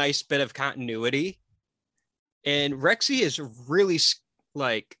nice bit of continuity. And Rexy is really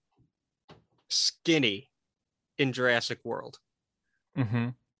like skinny in Jurassic World. Mm-hmm.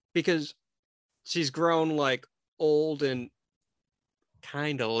 Because she's grown like old and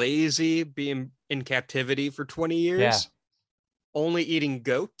kind of lazy, being in captivity for 20 years, only eating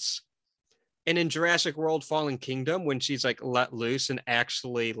goats. And in Jurassic World Fallen Kingdom, when she's like let loose and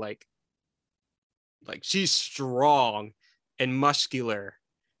actually like she's strong and muscular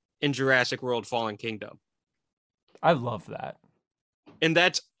in Jurassic World Fallen Kingdom. I love that. And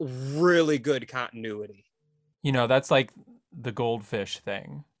that's really good continuity. You know, that's like the goldfish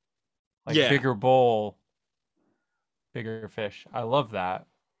thing. Like Yeah. bigger bowl, bigger fish. I love that.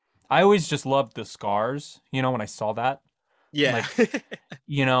 I always just loved the scars, you know, when I saw that. Yeah.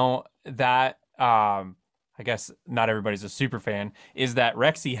 You know, that I guess not everybody's a super fan, is that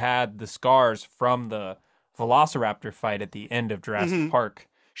Rexy had the scars from the Velociraptor fight at the end of Jurassic Park.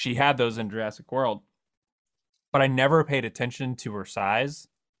 She had those in Jurassic World. But I never paid attention to her size.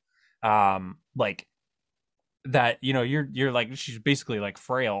 Like that, you know, you're like, she's basically like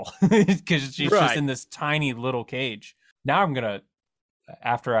frail because she's just in this tiny little cage. Now I'm gonna,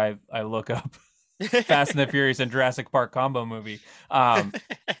 after I look up Fast and the Furious and Jurassic Park combo movie, I'm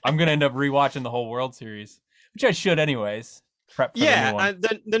gonna end up rewatching the whole World Series, which I should anyways. Prep for the new one.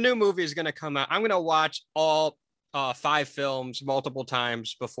 The new movie is gonna come out. I'm gonna watch all 5 films multiple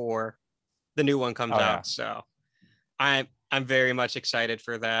times before the new one comes out. So I'm very much excited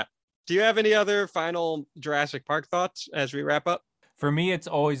for that. Do you have any other final Jurassic Park thoughts as we wrap up? For me, it's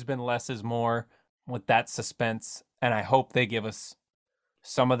always been less is more with that suspense, and I hope they give us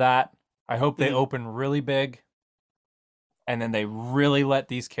some of that. I hope they open really big, and then they really let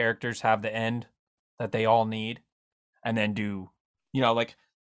these characters have the end that they all need, and then do, you know, like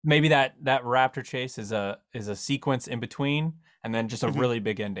maybe that raptor chase is a sequence in between, and then just a really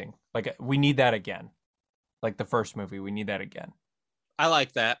big ending. Like we need that again, like the first movie. We need that again. I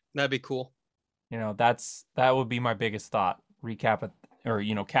like that. That'd be cool. You know, that would be my biggest thought. Recap it, or,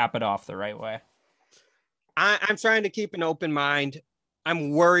 you know, cap it off the right way. I'm trying to keep an open mind.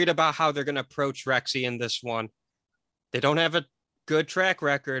 I'm worried about how they're going to approach Rexy in this one. They don't have a good track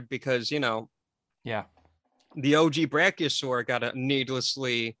record because, you know, the OG Brachiosaur got a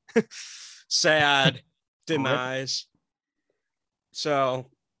needlessly sad demise. So,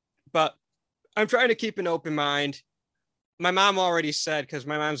 but I'm trying to keep an open mind. My mom already said, because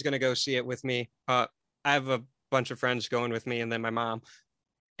my mom's going to go see it with me. I have a bunch of friends going with me and then my mom.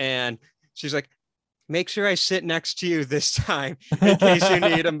 And she's like, make sure I sit next to you this time in case you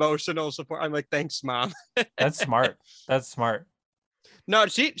need emotional support. I'm like, thanks, Mom. That's smart. That's smart. No,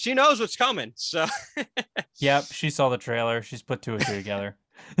 she knows what's coming. So yep, she saw the trailer. She's put 2 and 2 together.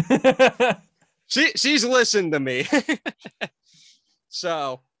 She's listened to me.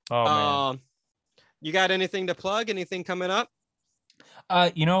 So man. You got anything to plug? Anything coming up?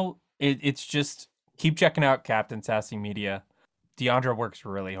 You know, it's just keep checking out Captain Sassy Media. Deandra works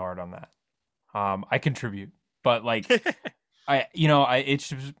really hard on that. I contribute, but like,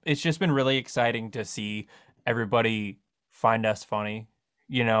 it's just been really exciting to see everybody find us funny,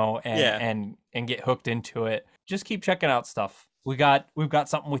 you know, and get hooked into it. Just keep checking out stuff. We've got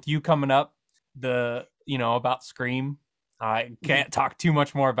something with you coming up, about Scream. I can't talk too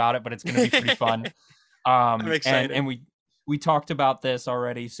much more about it, but it's going to be pretty fun. I'm excited. And we talked about this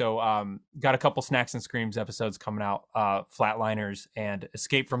already. So, got a couple Snacks and Screams episodes coming out, Flatliners and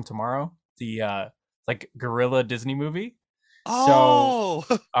Escape from Tomorrow, the like gorilla Disney movie. Oh,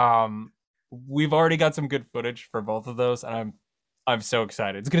 so we've already got some good footage for both of those, and I'm so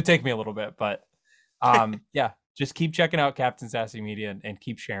excited. It's gonna take me a little bit, but yeah, just keep checking out Captain Sassy Media and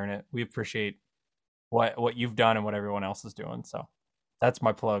keep sharing it. We appreciate what you've done and what everyone else is doing. So that's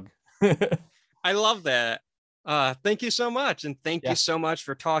my plug. I love that. Thank you so much, and thank you so much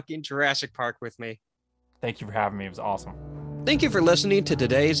for talking Jurassic Park with me. Thank you for having me. It was awesome. Thank you for listening to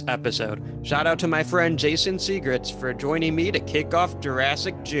today's episode. Shout out to my friend Jason Sigritz for joining me to kick off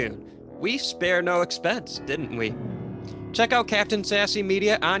Jurassic June. We spare no expense, didn't we? Check out Captain Sassy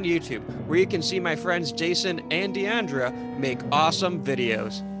Media on YouTube, where you can see my friends Jason and Deandra make awesome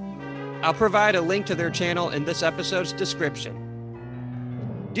videos. I'll provide a link to their channel in this episode's description.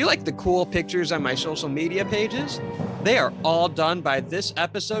 Do you like the cool pictures on my social media pages? They are all done by this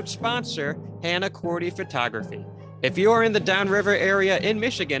episode's sponsor, Hannah Cordy Photography. If you are in the Downriver area in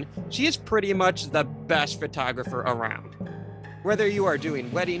Michigan, she is pretty much the best photographer around. Whether you are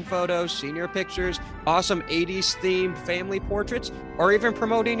doing wedding photos, senior pictures, awesome 80s themed family portraits, or even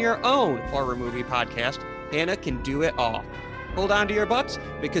promoting your own horror movie podcast, Hannah can do it all. Hold on to your butts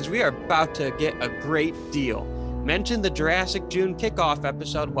because we are about to get a great deal. Mention the Jurassic June kickoff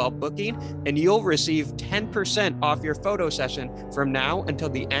episode while booking, and you'll receive 10% off your photo session from now until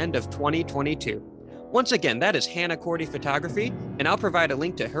the end of 2022. Once again, that is Hannah Cordy Photography, and I'll provide a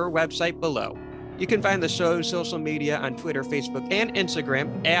link to her website below. You can find the show's social media on Twitter, Facebook, and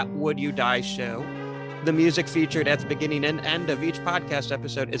Instagram at Would You Die Show. The music featured at the beginning and end of each podcast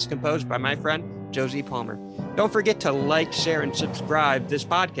episode is composed by my friend, Josie Palmer. Don't forget to like, share, and subscribe this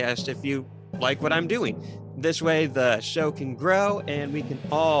podcast if you like what I'm doing. This way the show can grow and we can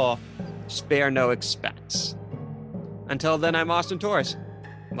all spare no expense. Until then, I'm Austin Torres.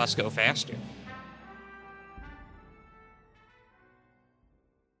 Let's go faster.